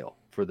a sail,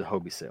 for the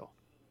Hobie sail.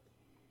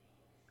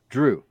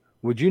 Drew,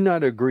 would you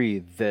not agree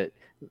that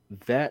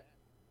that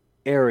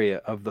area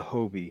of the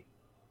Hobie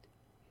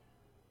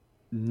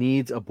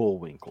needs a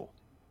bullwinkle.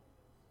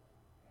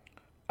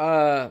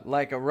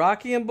 Like a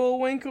Rocky and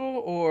Bullwinkle,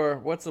 or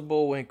what's a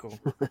Bullwinkle?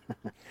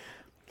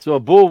 So a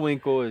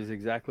bullwinkle is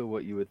exactly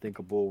what you would think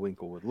a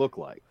bullwinkle would look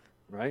like,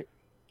 right?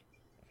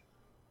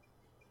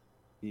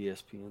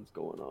 ESPN's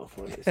going off.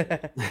 What they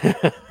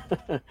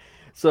say.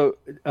 So,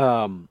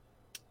 all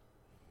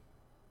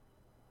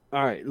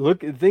right.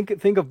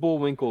 Think of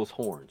bullwinkle's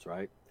horns,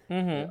 right?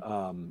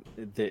 Mm-hmm.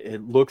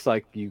 It looks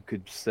like you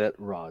could set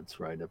rods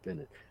right up in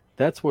it.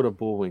 That's what a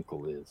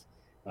bullwinkle is.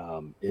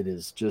 It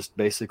is just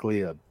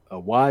basically a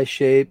Y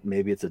shape.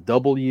 Maybe it's a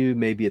W.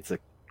 Maybe it's a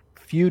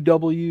few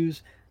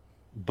W's,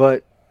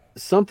 but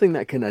something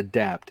that can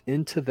adapt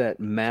into that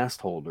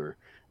mast holder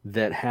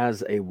that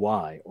has a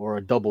Y or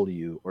a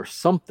W or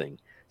something,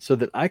 so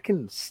that I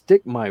can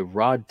stick my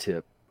rod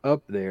tip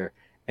up there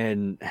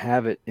and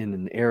have it in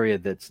an area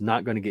that's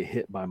not going to get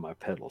hit by my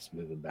pedals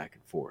moving back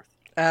and forth.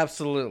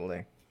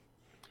 Absolutely.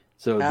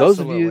 So those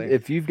of you,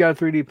 if you've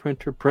got a 3D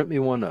printer, print me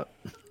one up.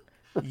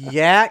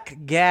 Yak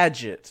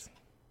Gadget.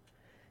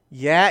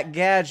 Yak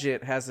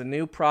Gadget has a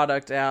new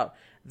product out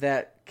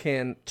that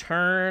can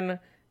turn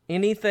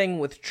anything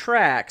with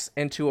tracks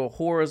into a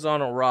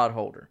horizontal rod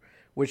holder,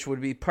 which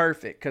would be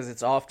perfect because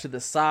it's off to the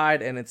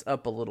side and it's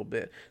up a little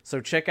bit. So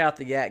check out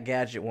the Yak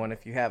Gadget one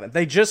if you haven't.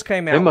 They just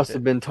came out. They must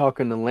have been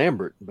talking to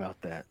Lambert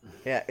about that.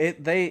 Yeah,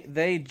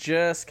 they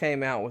just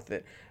came out with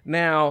it.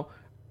 Now,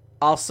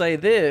 I'll say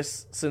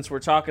this, since we're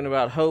talking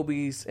about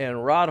Hobies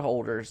and rod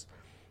holders,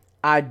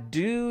 I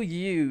do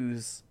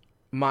use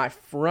my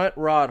front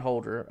rod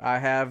holder. I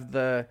have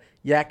the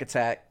Yak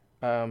Attack,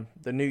 the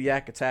new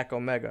Yak Attack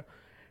Omega.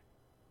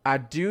 I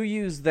do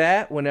use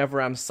that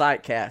whenever I'm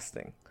sight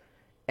casting.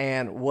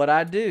 And what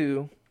I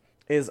do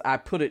is I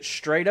put it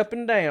straight up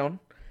and down.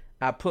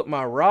 I put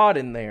my rod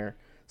in there,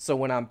 so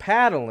when I'm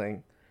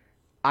paddling,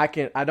 I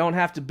don't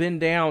have to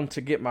bend down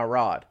to get my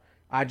rod.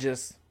 I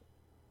just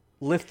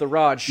lift the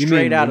rod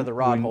straight out of the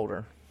rod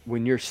holder.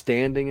 When you're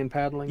standing and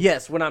paddling?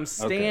 Yes, when I'm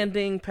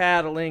standing,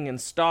 paddling, and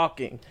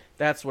stalking,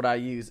 that's what I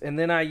use. And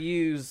then I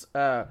use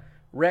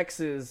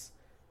Rex's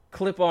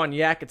clip-on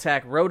Yak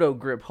Attack Roto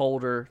Grip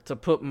holder to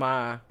put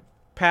my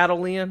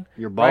paddle in.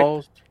 Your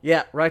balls?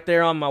 Right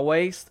there on my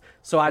waist.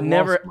 So I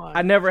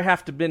never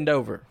have to bend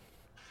over.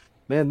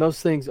 Man,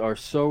 those things are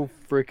so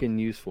freaking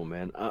useful,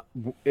 man.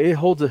 It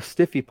holds a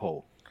stiffy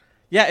pole.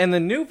 Yeah, and the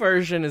new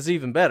version is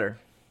even better.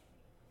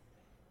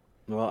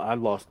 Well, I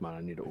lost mine.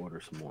 I need to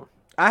order some more.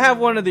 I have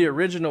one of the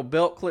original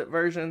belt clip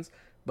versions,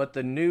 but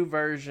the new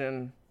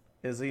version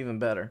is even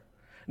better.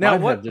 Now,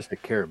 Mine had just a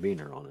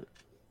carabiner on it.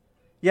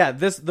 Yeah,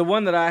 the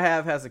one that I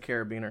have has a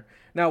carabiner.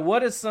 Now,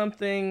 what is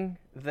something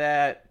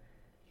that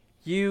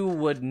you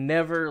would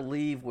never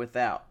leave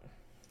without?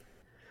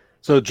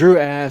 So Drew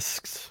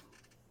asks,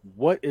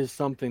 what is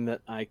something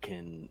that I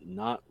can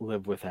not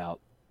live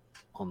without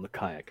on the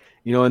kayak?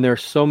 You know, and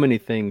there's so many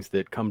things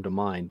that come to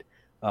mind,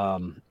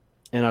 and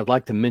I'd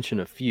like to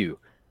mention a few.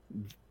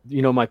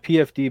 You know, my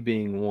PFD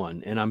being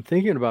one, and I'm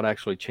thinking about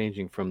actually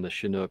changing from the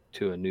Chinook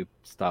to a new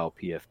style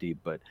PFD,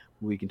 but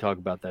we can talk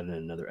about that in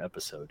another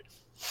episode.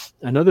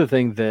 Another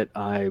thing that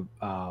I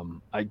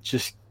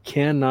just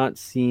cannot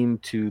seem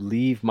to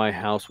leave my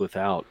house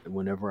without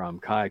whenever I'm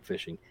kayak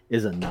fishing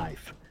is a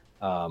knife.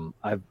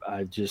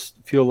 I just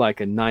feel like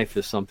a knife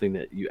is something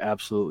that you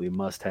absolutely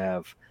must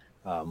have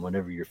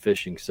whenever you're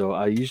fishing. So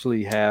I used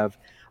to have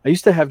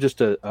just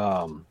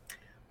a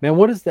man,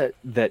 what is that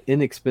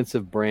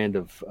inexpensive brand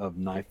of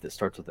knife that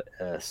starts with an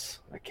S?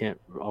 I can't,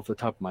 off the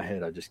top of my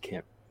head, I just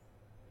can't.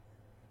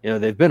 You know,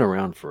 they've been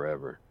around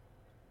forever.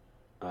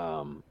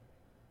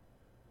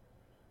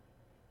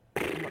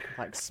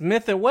 Like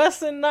Smith &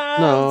 Wesson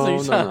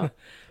knives? No.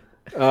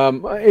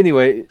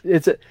 Anyway,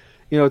 it's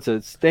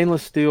a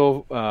stainless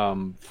steel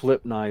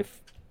flip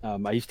knife.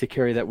 I used to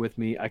carry that with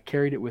me. I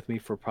carried it with me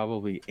for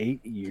probably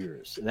 8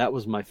 years. That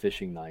was my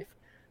fishing knife.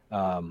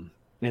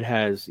 It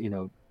has,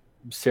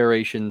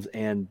 serrations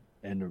and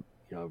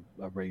a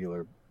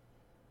regular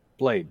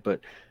blade, but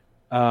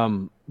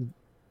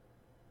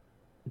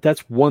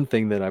that's one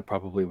thing that I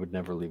probably would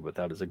never leave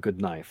without is a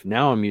good knife.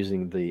 Now I'm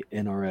using the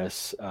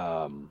NRS.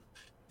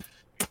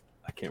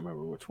 I can't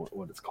remember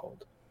what it's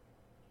called.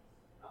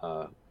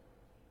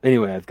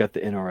 Anyway, I've got the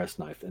NRS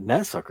knife, and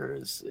that sucker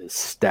is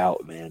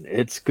stout, man.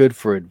 It's good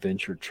for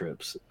adventure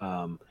trips.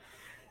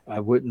 I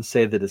wouldn't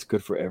say that it's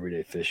good for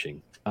everyday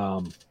fishing.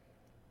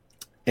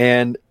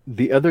 And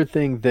the other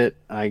thing that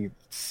I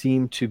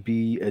seem to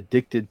be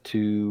addicted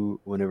to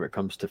whenever it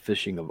comes to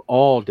fishing of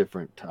all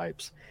different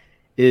types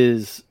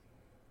is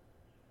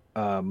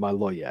my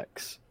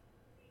Loyax,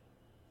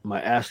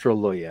 my Astro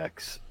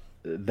Loyax.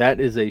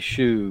 That is a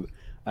shoe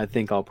I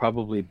think I'll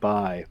probably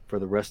buy for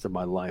the rest of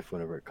my life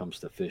whenever it comes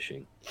to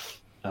fishing.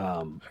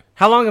 How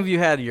long have you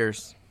had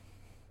yours?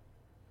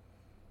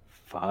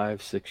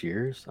 5-6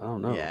 years? I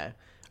don't know. Yeah.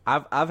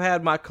 I've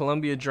had my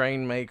Columbia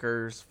Drain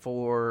Makers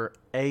for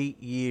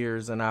 8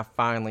 years, and I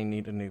finally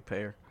need a new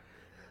pair.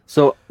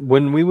 So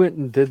when we went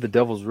and did the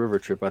Devil's River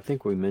trip, I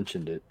think we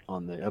mentioned it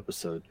on the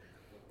episode.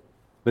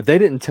 But they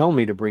didn't tell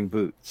me to bring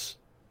boots.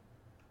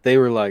 They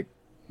were like,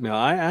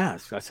 I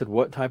asked. I said,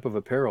 what type of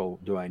apparel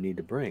do I need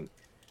to bring?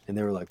 And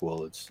they were like,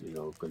 well, it's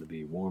going to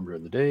be warm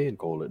during the day and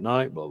cold at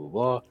night. Blah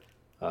blah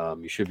blah.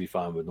 You should be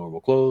fine with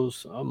normal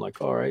clothes. I'm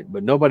like, all right,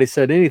 but nobody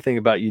said anything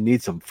about you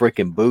need some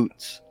freaking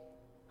boots.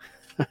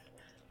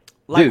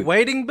 Like Dude,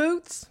 wading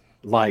boots?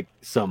 like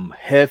some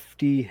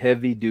hefty,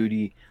 heavy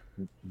duty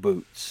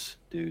boots,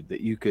 dude,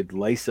 that you could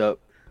lace up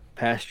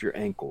past your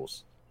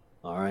ankles,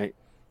 all right,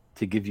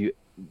 to give you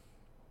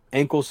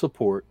ankle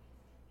support.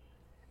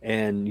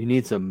 And you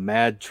need some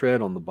mad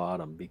tread on the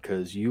bottom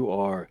because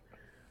you're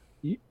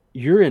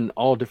in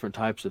all different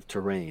types of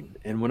terrain.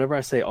 And whenever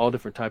I say all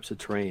different types of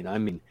terrain, I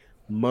mean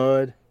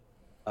mud,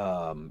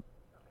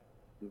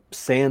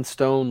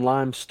 sandstone,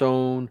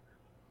 limestone,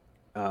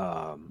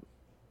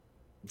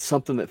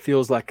 something that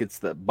feels like it's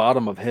the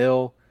bottom of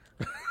hell.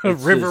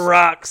 River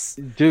rocks.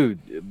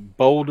 Dude,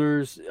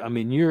 boulders. I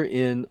mean, you're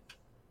in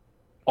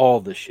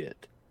all the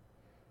shit.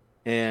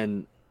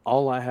 And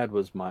all I had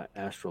was my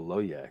Astro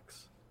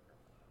Loyax.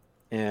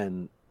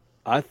 And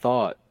I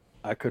thought,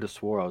 I could have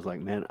swore, I was like,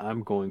 man,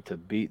 I'm going to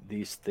beat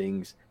these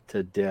things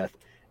to death.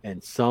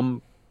 And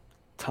some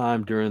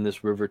time during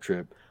this river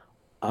trip,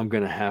 I'm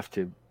going to have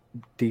to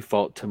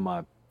default to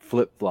my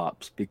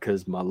flip-flops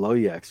because my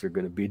Loyax are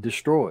going to be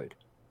destroyed.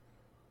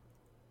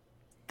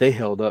 They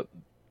held up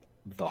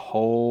the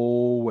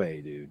whole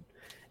way, dude.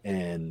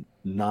 And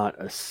not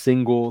a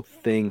single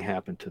thing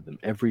happened to them.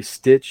 Every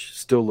stitch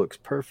still looks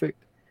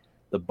perfect.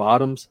 The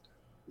bottoms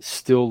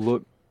still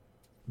look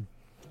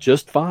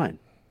just fine.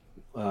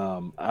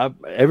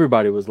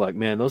 Everybody was like,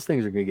 man, those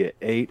things are going to get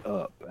ate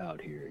up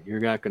out here. You're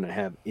not going to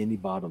have any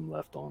bottom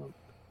left on them.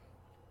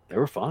 They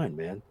were fine,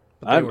 man.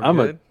 I'm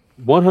a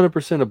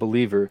 100% a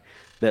believer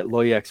that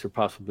Loyax are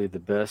possibly the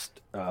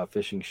best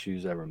fishing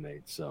shoes ever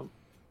made. So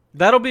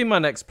that'll be my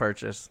next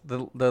purchase.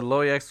 The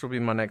Loyax will be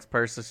my next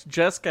purchase.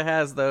 Jessica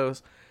has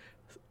those.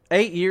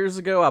 8 years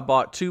ago, I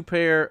bought 2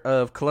 pair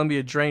of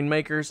Columbia Drain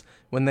Makers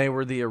when they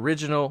were the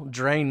original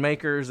Drain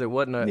Makers. It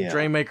wasn't a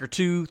Drain Maker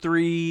 2,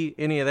 3,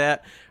 any of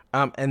that.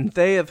 And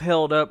they have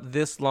held up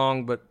this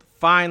long, but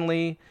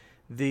finally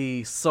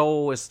the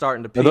sole is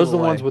starting to peel away. Are those the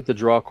ones with the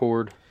draw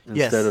cord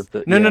instead of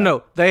the...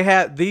 No. They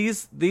have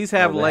these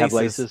have laces. Have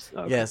laces?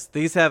 Okay. Yes,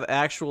 these have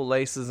actual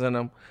laces in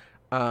them.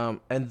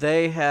 And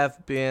they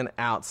have been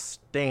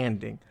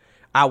outstanding.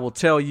 I will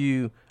tell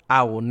you,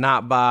 I will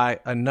not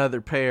buy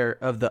another pair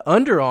of the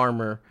Under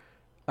Armour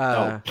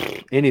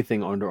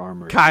anything Under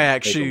Armour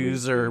kayak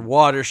shoes or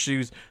water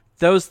shoes.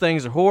 Those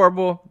things are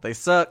horrible. They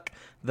suck.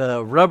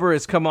 The rubber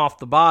has come off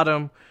the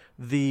bottom.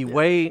 The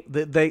way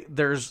that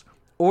there's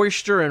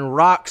oyster and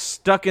rocks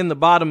stuck in the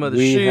bottom of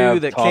the shoe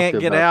that can't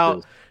get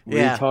out.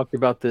 We talked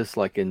about this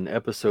like in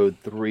episode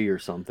 3 or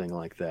something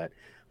like that.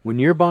 When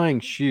you're buying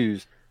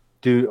shoes,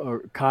 dude,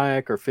 or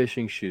kayak or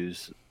fishing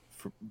shoes,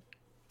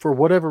 for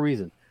whatever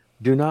reason,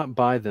 do not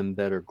buy them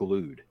that are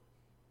glued.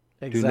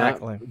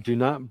 Exactly. Do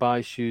not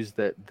buy shoes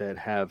that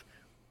have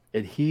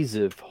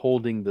adhesive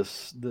holding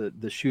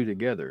the shoe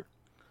together,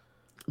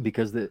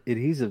 because the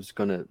adhesive is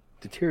going to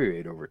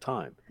deteriorate over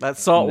time. That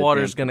salt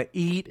water is going to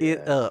eat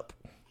it up.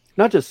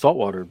 Not just salt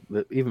water,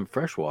 but even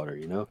fresh water.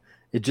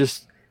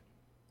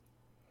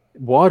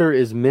 Water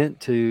is meant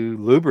to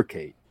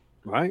lubricate,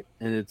 right?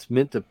 And it's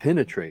meant to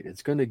penetrate.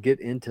 It's going to get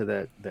into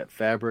that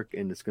fabric,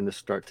 and it's going to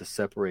start to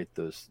separate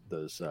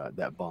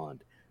that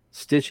bond.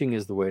 Stitching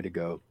is the way to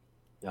go.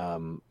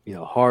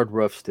 Hard,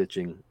 rough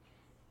stitching.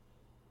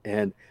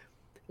 And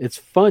it's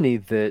funny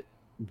that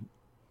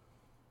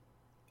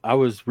I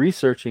was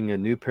researching a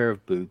new pair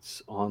of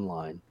boots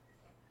online,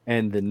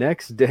 and the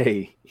next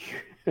day,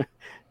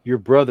 your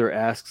brother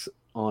asks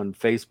on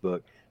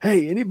Facebook,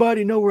 hey,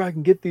 anybody know where I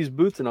can get these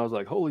boots? And I was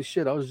like, holy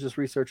shit, I was just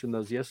researching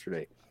those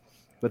yesterday.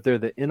 But they're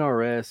the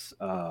NRS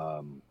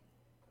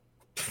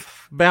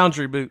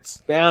Boundary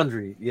boots.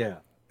 Boundary, yeah.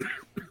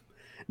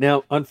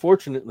 Now,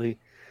 unfortunately,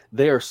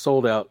 they are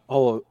sold out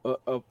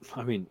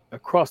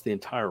across the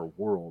entire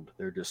world.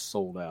 They're just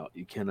sold out.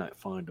 You cannot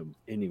find them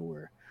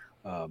anywhere.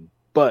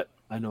 But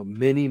I know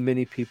many,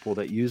 many people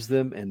that use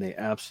them, and they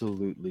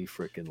absolutely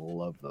freaking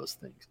love those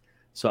things.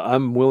 So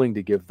I'm willing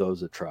to give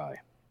those a try.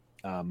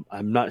 I'm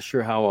not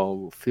sure how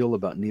I'll feel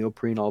about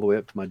neoprene all the way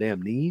up to my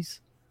damn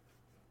knees,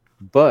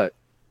 but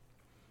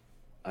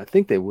I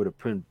think they would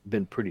have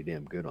been pretty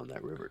damn good on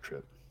that river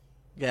trip.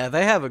 Yeah,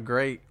 they have a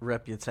great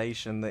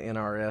reputation, the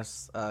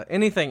NRS.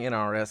 Anything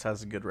NRS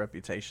has a good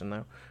reputation,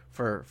 though,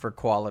 for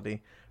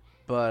quality.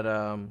 But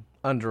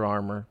Under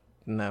Armour,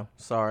 no.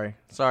 Sorry,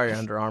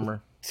 Under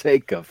Armour.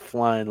 Take a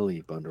flying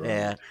leap, Under Armour.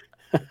 Yeah.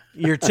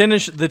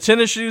 The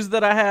tennis shoes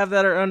that I have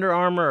that are Under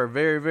Armour are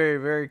very, very,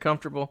 very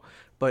comfortable,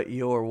 but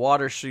your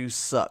water shoes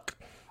suck.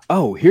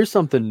 Oh, here's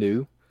something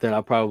new that I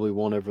probably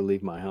won't ever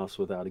leave my house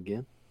without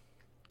again.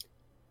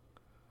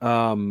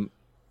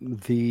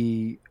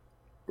 The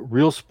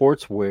Real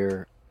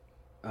Sportswear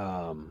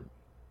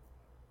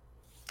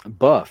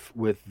buff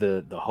with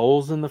the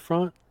holes in the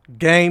front.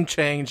 Game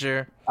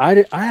changer.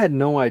 I had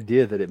no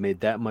idea that it made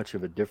that much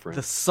of a difference.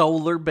 The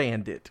Solar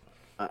Bandit.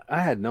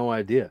 I had no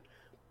idea.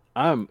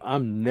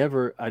 I'm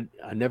never I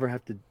never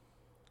have to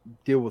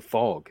deal with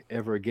fog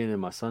ever again in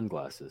my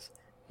sunglasses.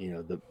 You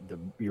know, the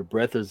your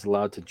breath is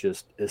allowed to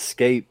just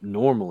escape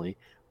normally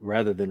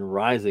rather than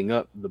rising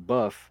up the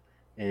buff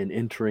and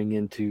entering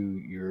into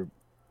your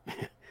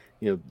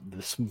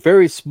this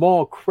very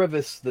small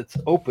crevice that's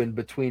open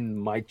between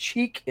my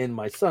cheek and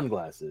my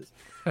sunglasses.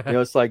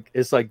 It's like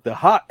the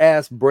hot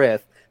ass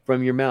breath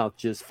from your mouth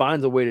just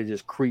finds a way to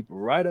just creep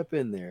right up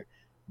in there.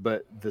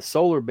 But the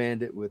solar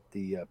bandit with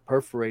the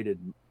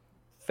perforated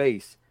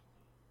face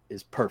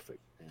is perfect.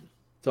 Man.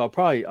 So I'll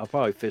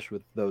probably fish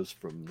with those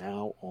from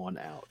now on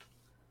out.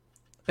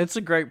 It's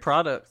a great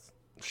product.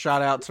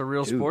 Shout out to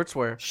Real Dude,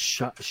 Sportswear.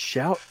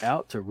 Shout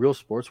out to Real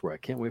Sportswear. I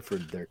can't wait for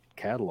their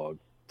catalog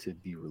to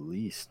be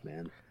released,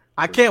 man.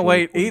 I can't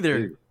wait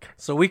either,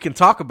 so we can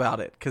talk about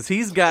it, because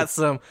he's got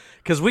some.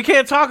 Because we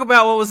can't talk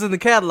about what was in the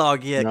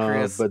catalog yet,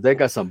 Chris. But they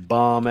got some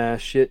bomb ass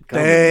shit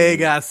coming. They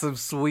got some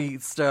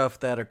sweet stuff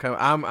that are coming.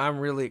 I'm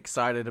really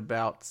excited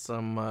about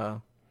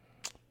some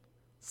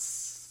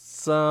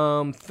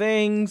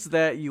things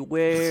that you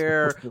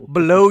wear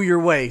below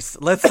your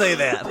waist. Let's say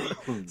that.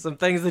 Some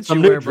things that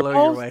you wear below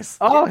your waist.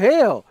 Oh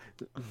hell!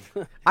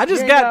 I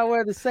just gotta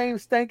wear the same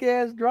stank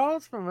ass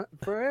drawers from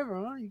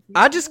forever, huh?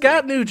 I just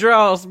got new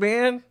drawers,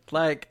 man.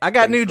 Like I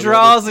got new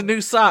drawers and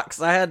new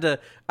socks. I had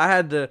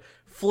to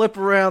flip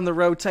around the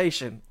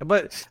rotation.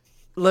 But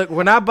look,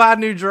 when I buy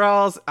new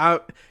drawers,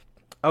 I'll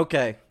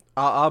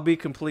be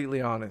completely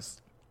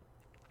honest.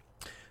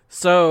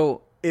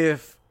 So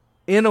if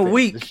in a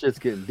week, this shit's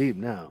getting deep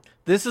now.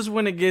 This is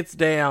when it gets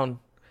down.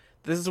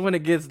 This is when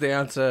it gets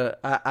down to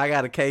I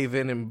got to cave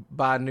in and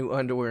buy new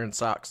underwear and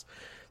socks.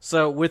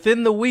 So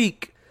within the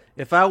week,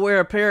 if I wear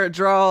a pair of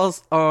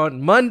drawers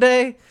on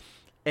Monday,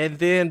 and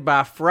then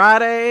by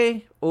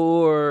Friday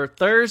or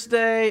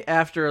Thursday,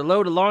 after a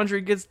load of laundry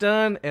gets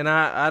done, and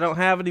I don't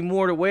have any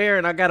more to wear,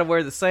 and I got to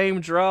wear the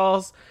same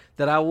drawers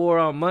that I wore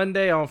on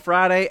Monday, on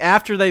Friday,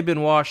 after they've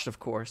been washed, of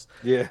course.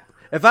 Yeah.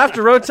 If I have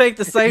to rotate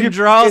the same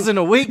drawers in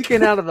a week,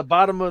 get out of the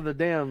bottom of the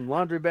damn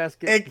laundry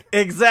basket.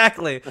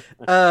 Exactly.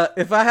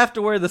 If I have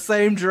to wear the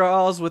same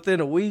drawers within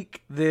a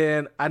week,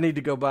 then I need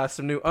to go buy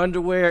some new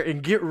underwear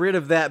and get rid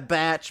of that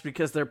batch,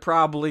 because they're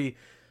probably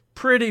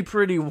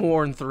pretty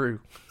worn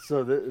through.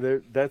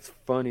 So that's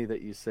funny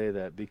that you say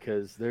that,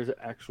 because there's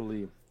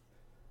actually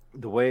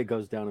the way it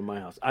goes down in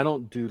my house. I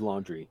don't do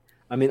laundry.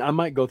 I mean, I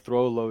might go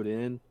throw a load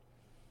in,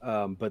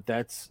 but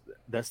that's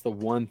the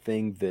one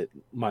thing that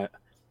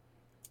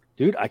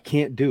Dude, I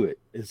can't do it.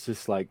 It's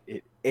just like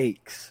it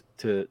aches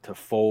to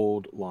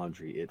fold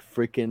laundry. It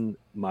freaking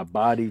my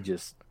body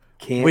just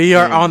can't. We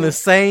are on the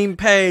same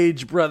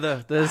page,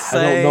 brother. I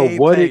don't know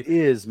what it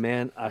is,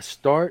 man. I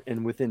start,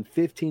 and within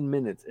 15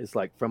 minutes, it's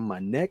like from my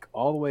neck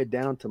all the way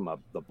down to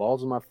the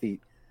balls of my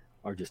feet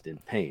are just in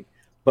pain.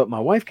 But my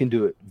wife can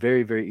do it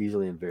very, very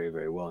easily and very,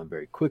 very well and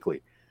very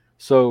quickly.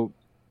 So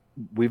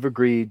we've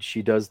agreed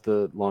she does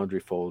the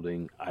laundry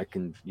folding. I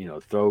can,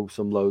 throw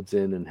some loads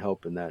in and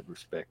help in that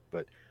respect.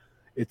 But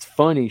it's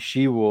funny,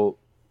 she'll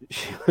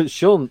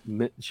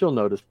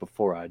notice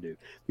before I do,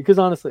 because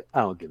honestly,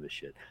 I don't give a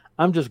shit.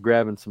 I'm just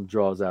grabbing some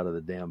drawers out of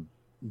the damn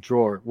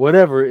drawer,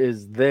 whatever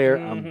is there.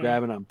 I'm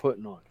grabbing, I'm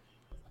putting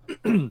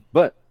on.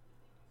 But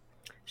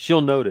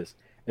she'll notice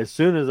as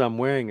soon as I'm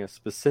wearing a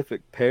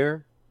specific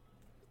pair,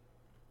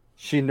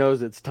 she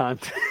knows it's time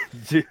to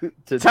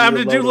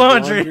do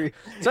laundry.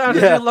 Time to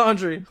do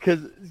laundry,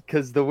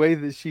 because the way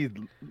that she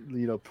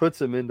puts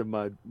them into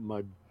my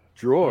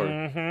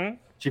drawer.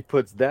 She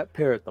puts that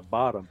pair at the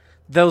bottom.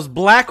 Those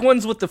black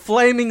ones with the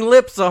flaming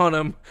lips on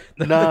them.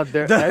 No,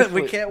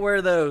 we can't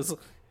wear those.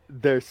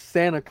 They're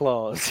Santa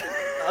Claus.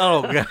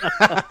 Oh,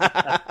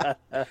 God.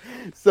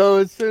 So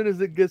as soon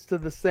as it gets to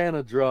the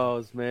Santa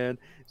drawers, man,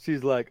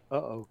 she's like,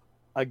 uh-oh,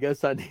 I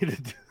guess I need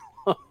to do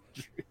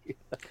laundry.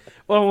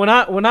 Well, when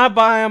I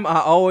buy them,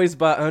 I always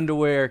buy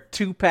underwear,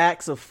 2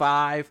 packs of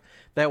 5.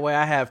 That way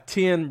I have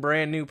 10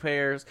 brand new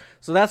pairs.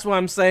 So that's why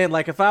I'm saying,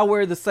 like, if I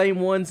wear the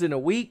same ones in a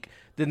week,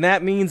 then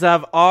that means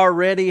I've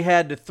already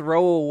had to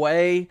throw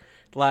away,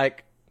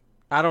 like,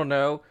 I don't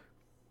know,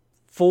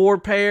 4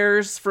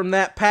 pairs from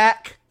that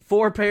pack,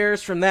 4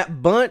 pairs from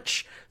that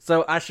bunch.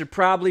 So I should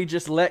probably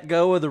just let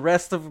go of the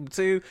rest of them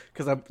too,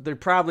 because they're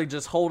probably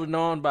just holding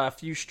on by a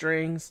few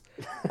strings,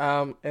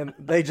 and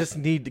they just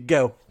need to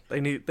go. They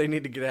need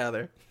to get out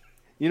of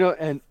there.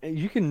 And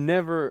you can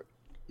never,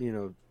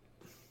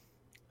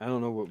 I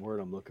don't know what word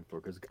I'm looking for,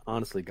 because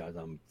honestly, guys,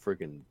 I'm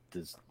freaking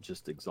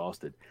just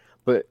exhausted.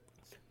 But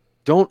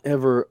don't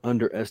ever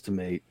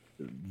underestimate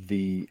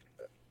the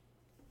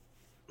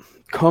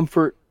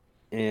comfort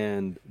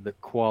and the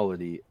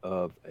quality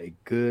of a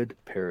good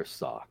pair of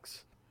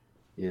socks.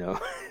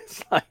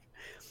 It's like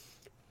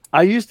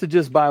I used to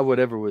just buy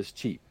whatever was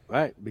cheap,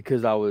 right?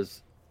 Because I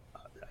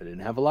didn't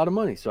have a lot of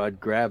money, so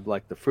I'd grab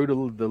like the Fruit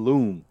of the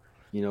Loom,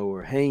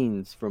 or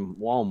Hanes from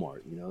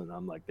Walmart, and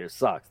I'm like, they're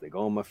socks, they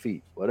go on my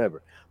feet,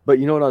 whatever. But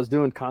you know what I was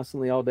doing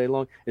constantly all day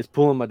long is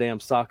pulling my damn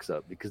socks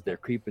up, because they're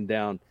creeping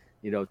down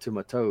to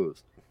my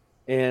toes.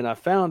 And I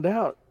found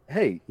out,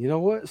 hey, you know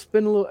what?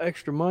 Spend a little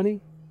extra money.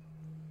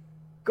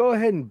 go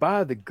ahead and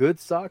buy the good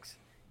socks.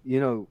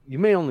 You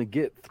may only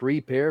get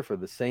 3 pair for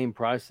the same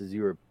price as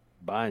you were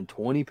buying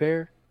 20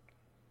 pair.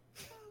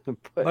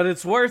 But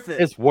it's worth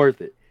it. It's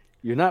worth it.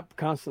 You're not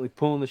constantly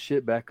pulling the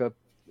shit back up,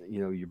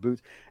 your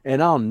boots.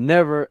 And I'll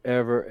never,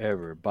 ever,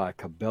 ever buy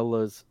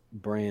Cabela's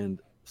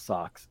brand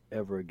socks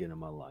ever again in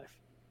my life.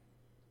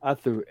 I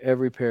threw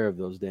every pair of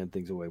those damn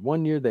things away.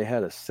 One year they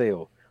had a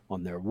sale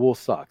on their wool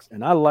socks,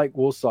 and I like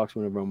wool socks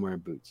whenever I'm wearing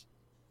boots.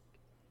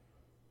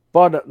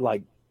 Bought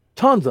like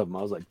tons of them.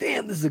 I was like,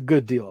 damn, this is a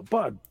good deal. I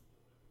bought a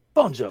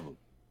bunch of them.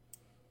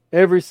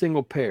 Every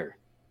single pair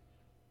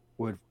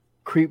would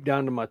creep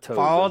down to my toes.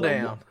 Fall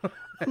down.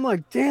 I'm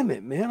like, damn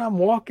it, man. I'm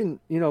walking,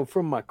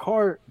 from my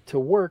car to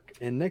work,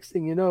 and next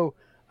thing you know,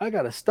 I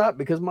got to stop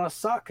because my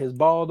sock has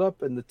balled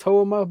up in the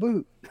toe of my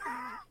boot.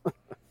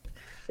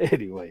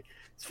 Anyway,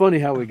 it's funny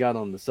how we got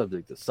on the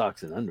subject of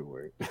socks and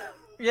underwear.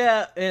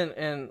 Yeah,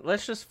 and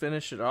let's just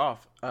finish it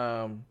off.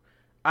 I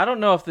don't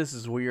know if this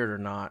is weird or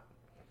not.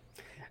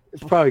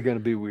 It's probably going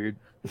to be weird.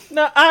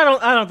 No, I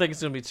don't think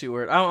it's going to be too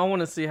weird. I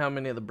want to see how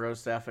many of the bro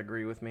staff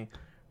agree with me.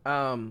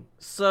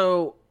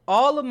 So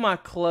all of my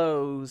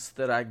clothes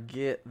that I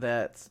get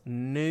that's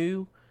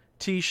new,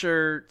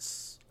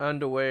 t-shirts,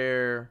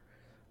 underwear,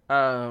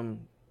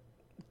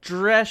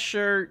 dress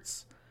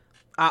shirts,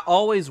 I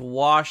always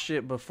wash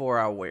it before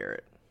I wear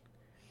it.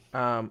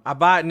 I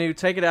buy it new,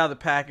 take it out of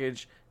the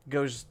package,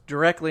 goes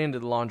directly into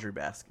the laundry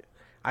basket.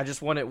 I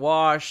just want it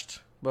washed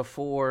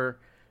before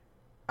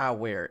I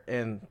wear it.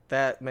 And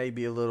that may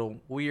be a little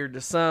weird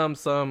to some.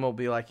 Some will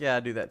be like, yeah, I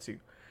do that too.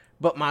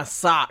 But my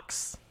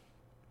socks,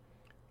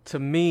 to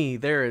me,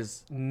 there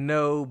is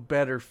no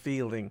better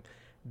feeling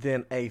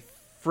than a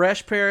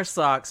fresh pair of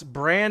socks,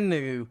 brand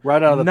new,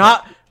 right out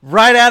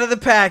of the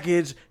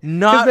package,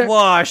 not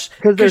washed,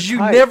 because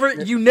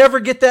you never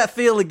get that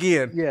feel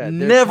again. Yeah,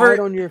 never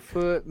tight on your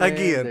foot, man.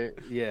 Again.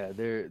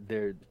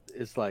 They're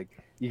it's like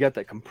you got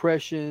that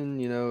compression,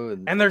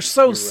 and they're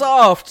so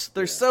soft.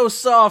 They're so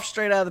soft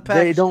straight out of the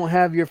package. They don't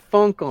have your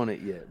funk on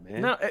it yet,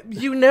 man. No,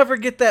 you never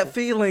get that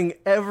feeling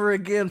ever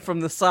again from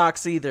the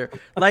socks either.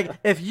 Like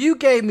if you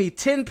gave me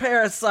 10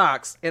 pair of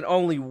socks and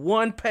only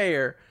one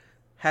pair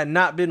had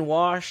not been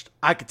washed,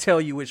 I could tell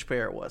you which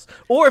pair it was.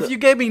 Or if you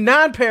gave me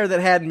 9 pair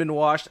that hadn't been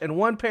washed and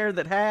 1 pair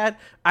that had,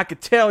 I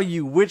could tell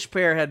you which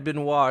pair had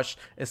been washed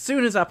as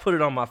soon as I put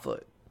it on my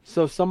foot.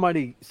 So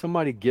somebody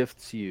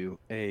gifts you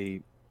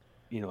a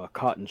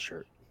cotton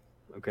shirt,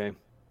 okay?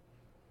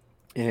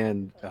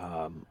 And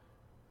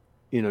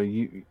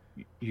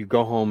you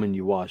go home and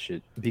you wash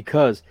it,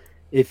 because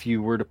if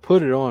you were to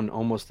put it on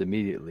almost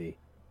immediately,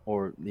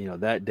 or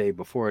that day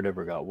before it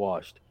ever got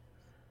washed,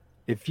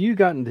 if you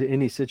got into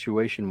any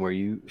situation where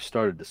you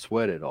started to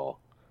sweat at all,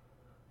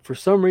 for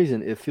some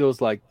reason it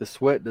feels like the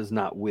sweat does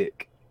not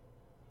wick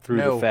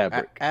through the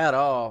fabric at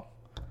all.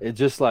 It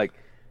just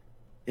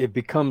it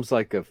becomes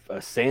like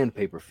a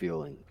sandpaper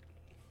feeling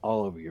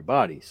all over your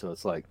body. So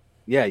it's like,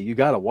 yeah, you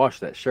got to wash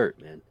that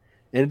shirt, man.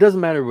 And it doesn't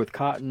matter with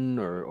cotton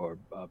or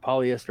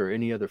polyester or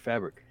any other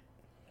fabric.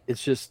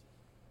 It's just,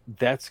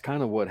 that's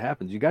kind of what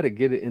happens. You got to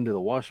get it into the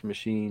washing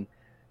machine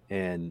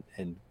and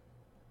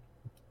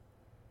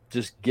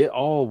just get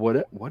all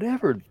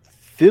whatever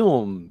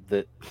film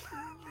that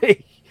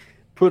they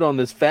put on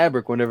this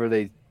fabric whenever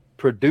they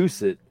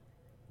produce it,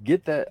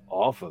 get that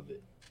off of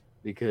it,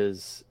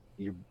 because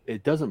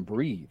it doesn't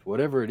breathe.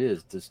 Whatever it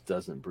is, just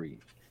doesn't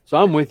breathe. So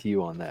I'm with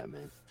you on that,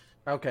 man.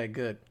 Okay,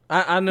 good.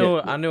 I knew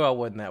I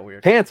wasn't that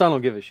weird. Pants, I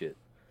don't give a shit,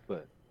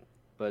 but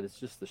it's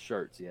just the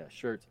shirts. Yeah,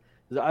 shirts.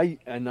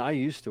 I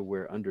used to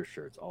wear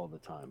undershirts all the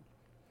time.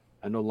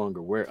 I no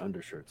longer wear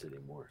undershirts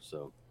anymore.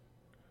 So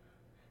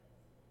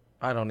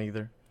I don't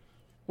either.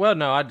 Well,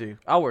 no, I do.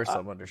 I wear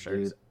some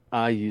undershirts. Dude,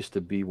 I used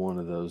to be one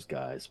of those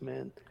guys,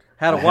 man.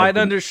 Had a white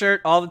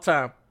undershirt all the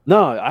time.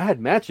 No, I had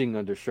matching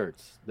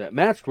undershirts that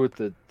matched with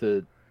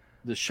the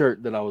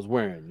shirt that I was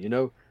wearing.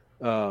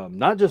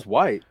 Not just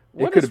white.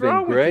 It could have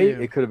been gray.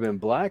 It could have been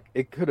black.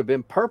 It could have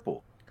been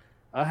purple.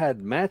 I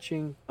had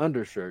matching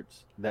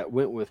undershirts that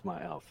went with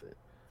my outfit.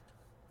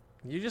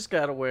 You just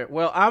gotta wear.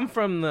 Well, I'm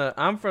from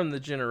the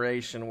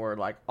generation where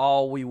like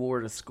all we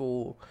wore to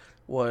school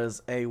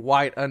was a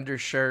white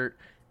undershirt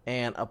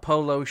and a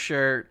polo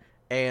shirt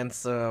and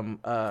some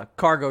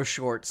cargo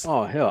shorts.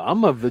 Oh hell,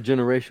 I'm of the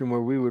generation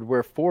where we would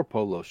wear 4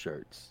 polo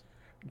shirts.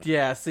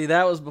 Yeah, see,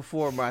 that was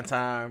before my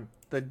time.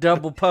 The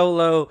double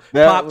polo,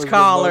 popped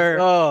collar.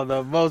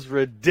 The most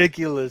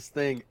ridiculous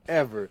thing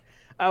ever.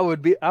 I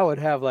would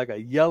have like a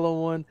yellow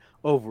one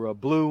over a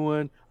blue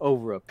one,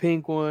 over a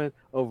pink one,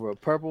 over a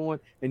purple one.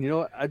 And you know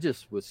what? I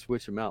just would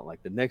switch them out.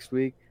 Like the next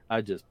week,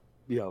 I just,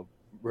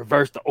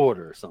 reverse the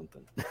order or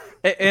something.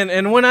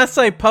 And when I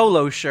say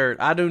polo shirt,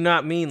 I do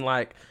not mean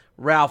like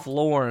Ralph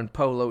Lauren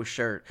polo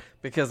shirt,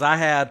 because I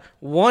had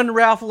one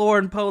Ralph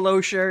Lauren polo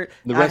shirt,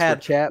 the rest I had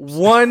were chaps.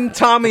 One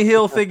Tommy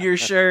Hilfiger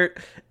shirt,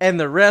 and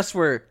the rest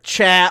were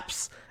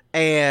chaps.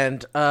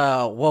 And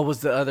what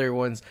was the other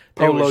ones?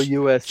 Polo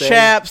USA.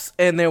 Chaps,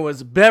 and there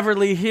was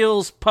Beverly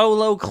Hills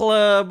Polo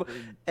Club,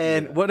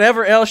 and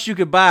whatever else you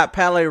could buy at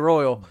Palais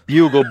Royal.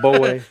 Bugle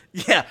Boy.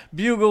 Yeah,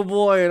 Bugle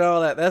Boy and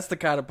all that. That's the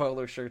kind of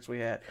polo shirts we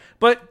had.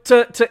 But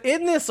to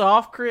end this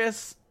off,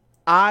 Chris,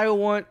 I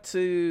want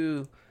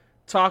to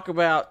talk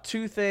about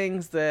two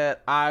things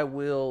that I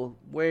will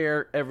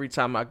wear every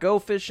time I go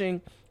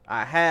fishing.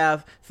 I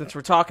have, since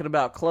we're talking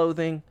about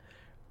clothing,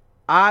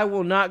 I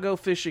will not go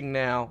fishing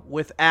now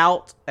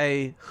without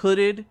a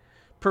hooded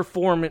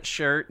performance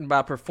shirt. And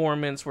by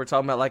performance, we're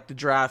talking about like the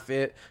dry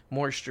fit,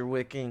 moisture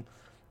wicking,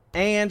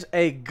 and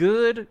a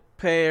good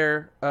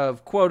pair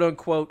of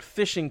quote-unquote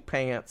fishing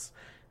pants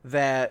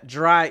that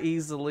dry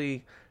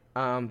easily,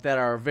 that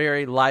are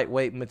very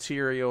lightweight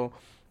material.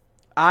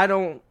 I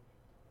don't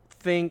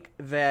think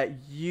that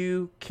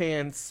you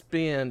can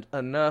spend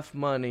enough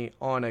money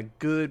on a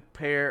good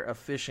pair of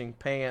fishing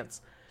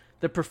pants.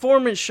 The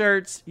performance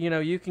shirts,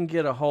 you can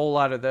get a whole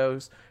lot of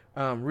those.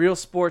 Real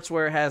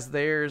Sportswear has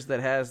theirs that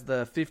has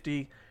the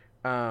 50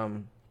 SPF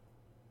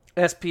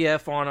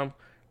on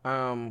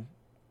them.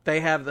 They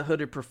have the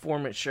hooded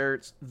performance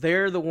shirts.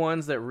 They're the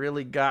ones that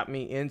really got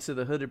me into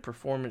the hooded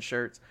performance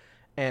shirts,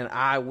 and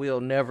I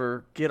will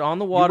never get on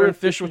the water and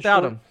fish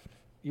without them.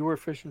 You wear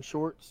fishing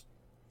shorts?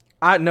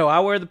 I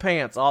wear the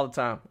pants all the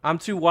time. I'm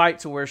too white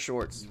to wear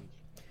shorts.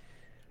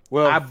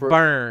 Well, I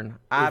burn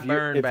bad.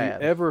 If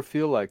you ever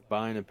feel like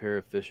buying a pair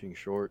of fishing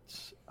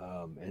shorts,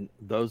 and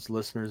those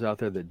listeners out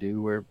there that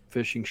do wear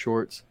fishing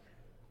shorts,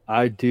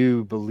 I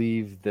do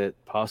believe that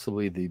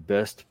possibly the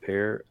best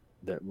pair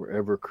that were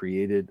ever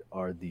created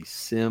are the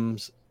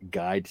Sims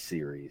Guide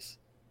series.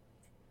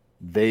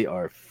 They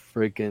are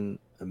freaking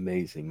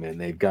amazing, man.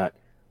 They've got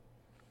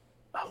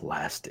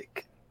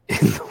elastic in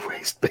the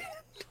waistband.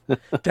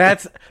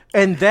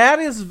 That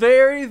is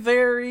very,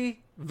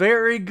 very,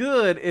 very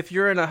good if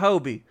you're in a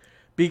Hobie,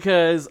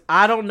 because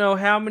I don't know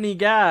how many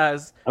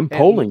guys. I'm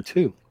polling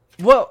too.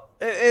 Well,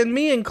 and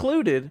me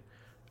included,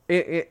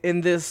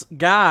 in this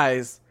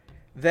guys,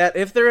 that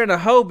if they're in a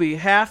Hobie,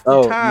 half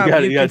the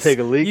time you gotta take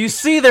a leak. You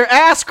see their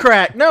ass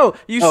crack. No,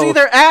 see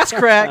their ass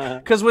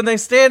crack because when they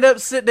stand up,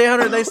 sit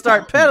down, or they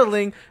start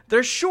pedaling,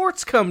 their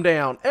shorts come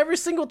down every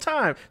single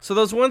time. So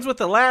those ones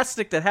with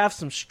elastic that have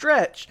some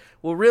stretch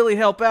will really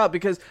help out,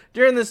 because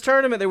during this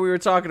tournament that we were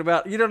talking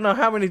about, you don't know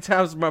how many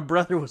times my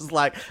brother was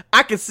like,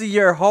 I can see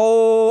your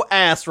whole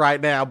ass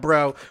right now,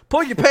 bro.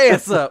 Pull your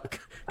pants up,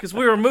 because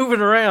we were moving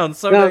around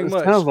so dang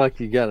much. It sounds like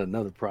you got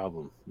another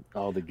problem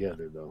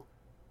altogether, though.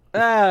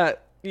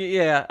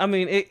 Yeah, I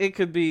mean, it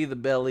could be the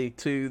belly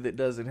too that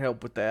doesn't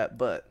help with that,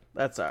 but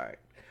that's all right.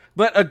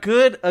 But a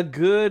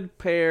good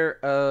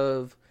pair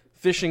of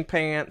fishing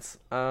pants.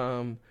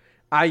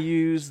 I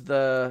use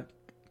the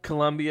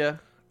Columbia.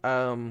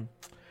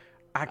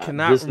 I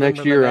cannot this remember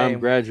next year the name. I'm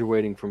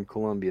graduating from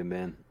Columbia,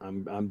 man.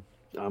 I'm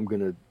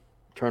gonna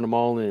turn them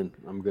all in.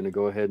 I'm gonna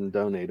go ahead and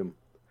donate them.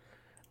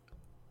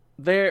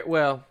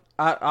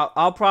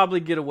 I'll probably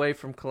get away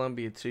from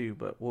Columbia too,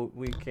 but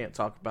we can't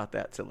talk about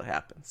that till it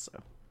happens.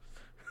 So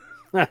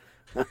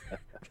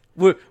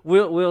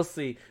we'll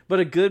see. But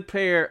a good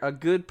pair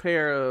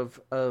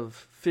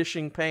of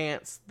fishing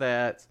pants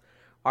that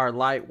are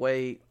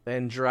lightweight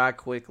and dry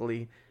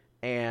quickly,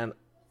 and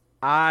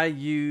I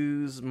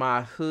use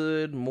my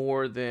hood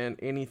more than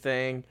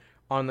anything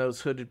on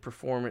those hooded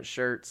performance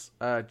shirts,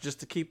 just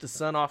to keep the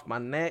sun off my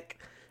neck.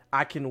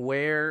 I can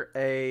wear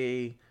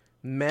a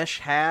mesh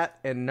hat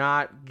and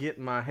not get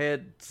my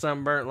head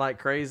sunburnt like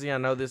crazy. I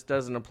know this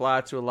doesn't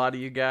apply to a lot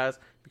of you guys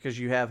because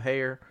you have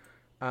hair,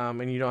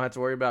 and you don't have to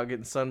worry about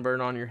getting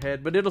sunburn on your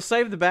head, but it'll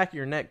save the back of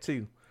your neck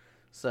too.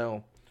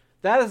 So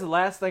that is the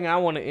last thing I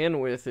want to end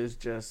with, is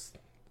just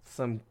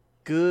some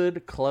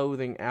good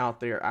clothing out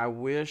there. I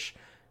wish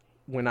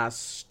when I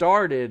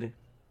started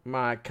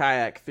my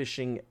kayak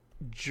fishing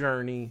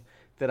journey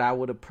that I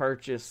would have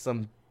purchased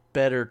some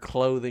better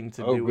clothing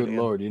to do it in. Oh, good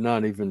Lord. You're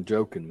not even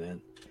joking,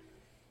 man.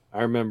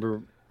 I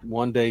remember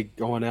one day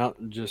going out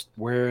and just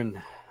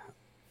wearing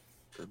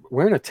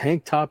a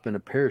tank top and a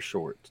pair of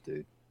shorts,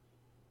 dude.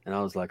 And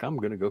I was like, I'm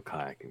going to go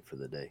kayaking for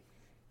the day.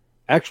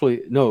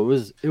 Actually, no,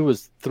 it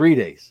was 3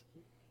 days.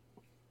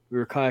 We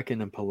were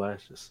kayaking in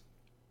Palacios.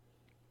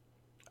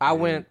 I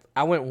went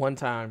one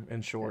time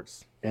in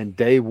shorts. And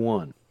day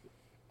one,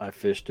 I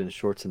fished in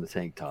shorts and the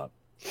tank top.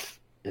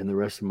 And the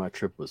rest of my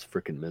trip was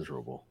freaking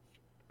miserable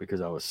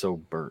because I was so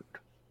burnt.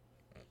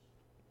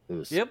 It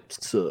was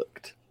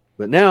sucked.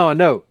 But now I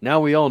know. Now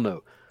we all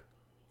know.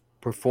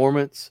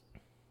 Performance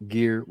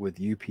gear with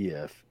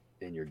UPF,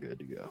 and you're good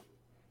to go.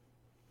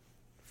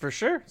 For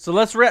sure. So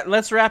let's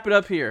wrap it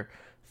up here.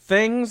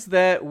 Things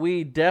that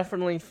we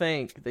definitely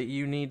think that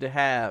you need to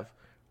have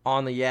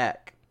on the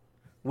yak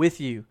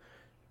with you.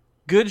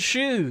 Good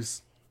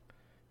shoes.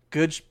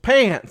 Good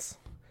pants.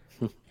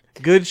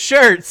 Good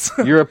shirts.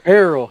 Your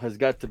apparel has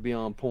got to be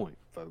on point,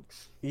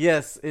 folks.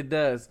 Yes, it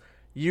does.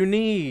 You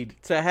need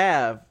to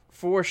have,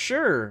 for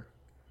sure,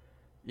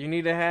 you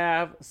need to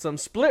have some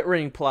split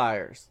ring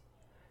pliers.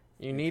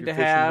 You need to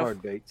have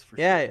hard baits for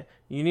sure.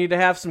 You need to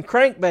have some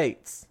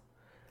crankbaits.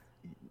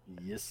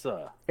 Yes,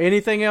 sir.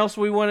 Anything else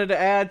we wanted to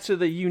add to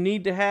the you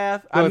need to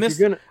have? No, I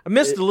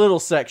missed a little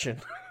section.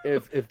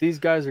 if these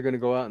guys are going to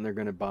go out and they're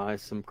going to buy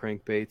some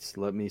crankbaits,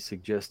 let me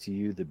suggest to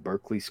you the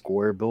Berkeley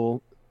Square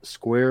Bill.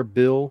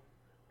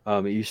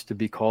 It used to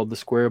be called the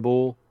Square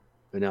Bull,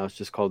 but now it's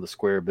just called the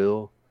Square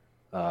Bill.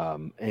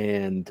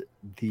 And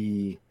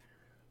the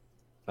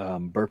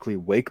Berkeley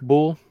Wake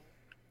Bull,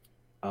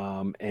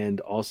 and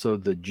also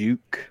the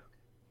Juke,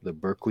 the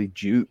Berkeley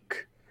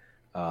Juke.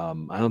 I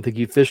don't think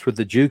you fished with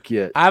the Juke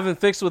yet. I haven't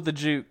fixed with the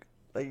Juke.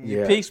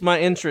 You piqued my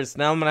interest.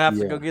 Now I'm going to have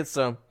to go get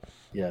some.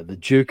 Yeah, the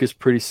Juke is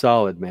pretty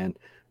solid, man.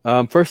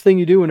 First thing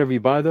you do whenever you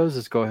buy those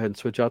is go ahead and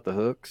switch out the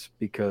hooks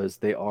because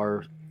they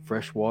are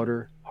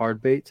freshwater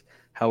hard baits.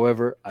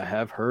 However, I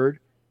have heard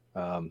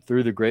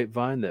through the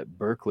grapevine that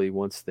Berkeley,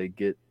 once they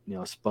get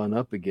spun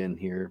up again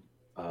here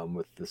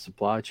with the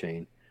supply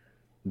chain,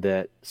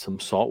 that some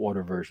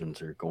saltwater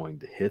versions are going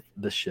to hit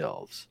the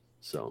shelves.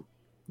 So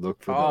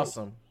look for those.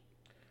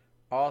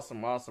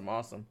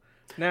 Awesome.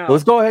 Now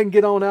let's go ahead and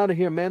get on out of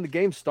here, man. The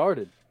game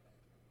started.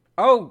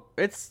 Oh,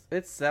 it's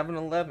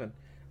 7-11.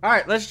 All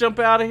right, let's jump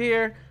out of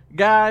here.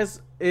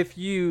 Guys, if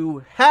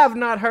you have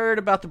not heard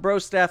about the Bro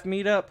Staff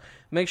Meetup,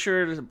 make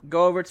sure to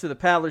go over to the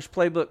Paddlers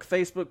Playbook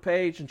Facebook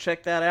page and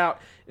check that out.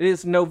 It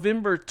is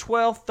November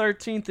 12th,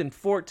 13th, and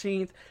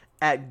 14th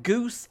at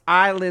Goose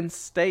Island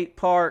State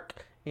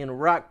Park in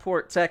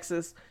Rockport,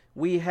 Texas.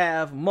 We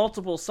have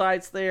multiple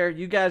sites there.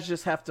 You guys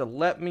just have to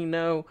let me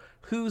know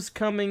who's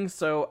coming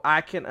so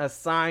I can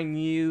assign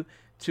you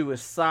to a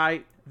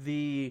site.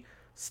 The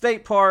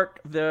state park,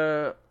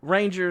 the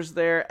rangers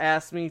there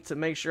asked me to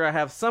make sure I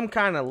have some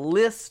kind of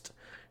list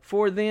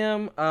for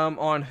them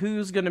on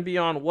who's going to be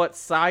on what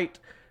site,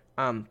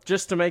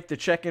 just to make the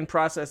check-in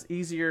process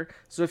easier.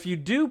 So if you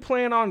do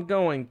plan on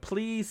going,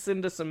 please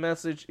send us a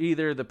message,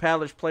 either the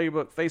Paddlers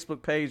Playbook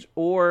Facebook page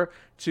or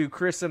to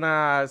Chris and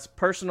I's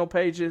personal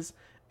pages,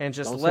 and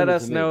just let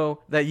us know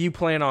that you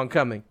plan on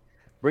coming.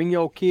 Bring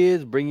your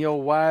kids, bring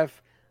your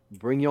wife,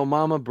 bring your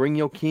mama, bring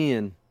your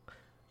kin.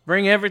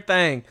 Bring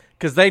everything,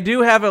 because they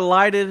do have a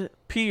lighted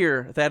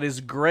pier that is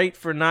great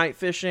for night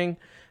fishing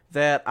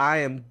that I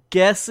am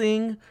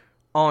guessing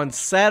on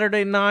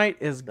Saturday night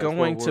is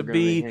going to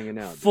be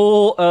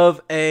full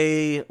of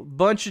a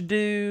bunch of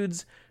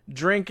dudes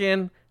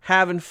drinking,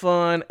 having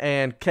fun,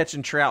 and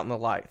catching trout in the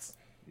lights.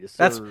 Yes,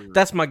 sir.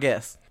 That's my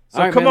guess.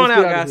 So come on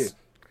out, guys.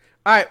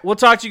 All right, we'll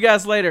talk to you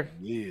guys later.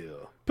 Yeah.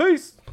 Peace.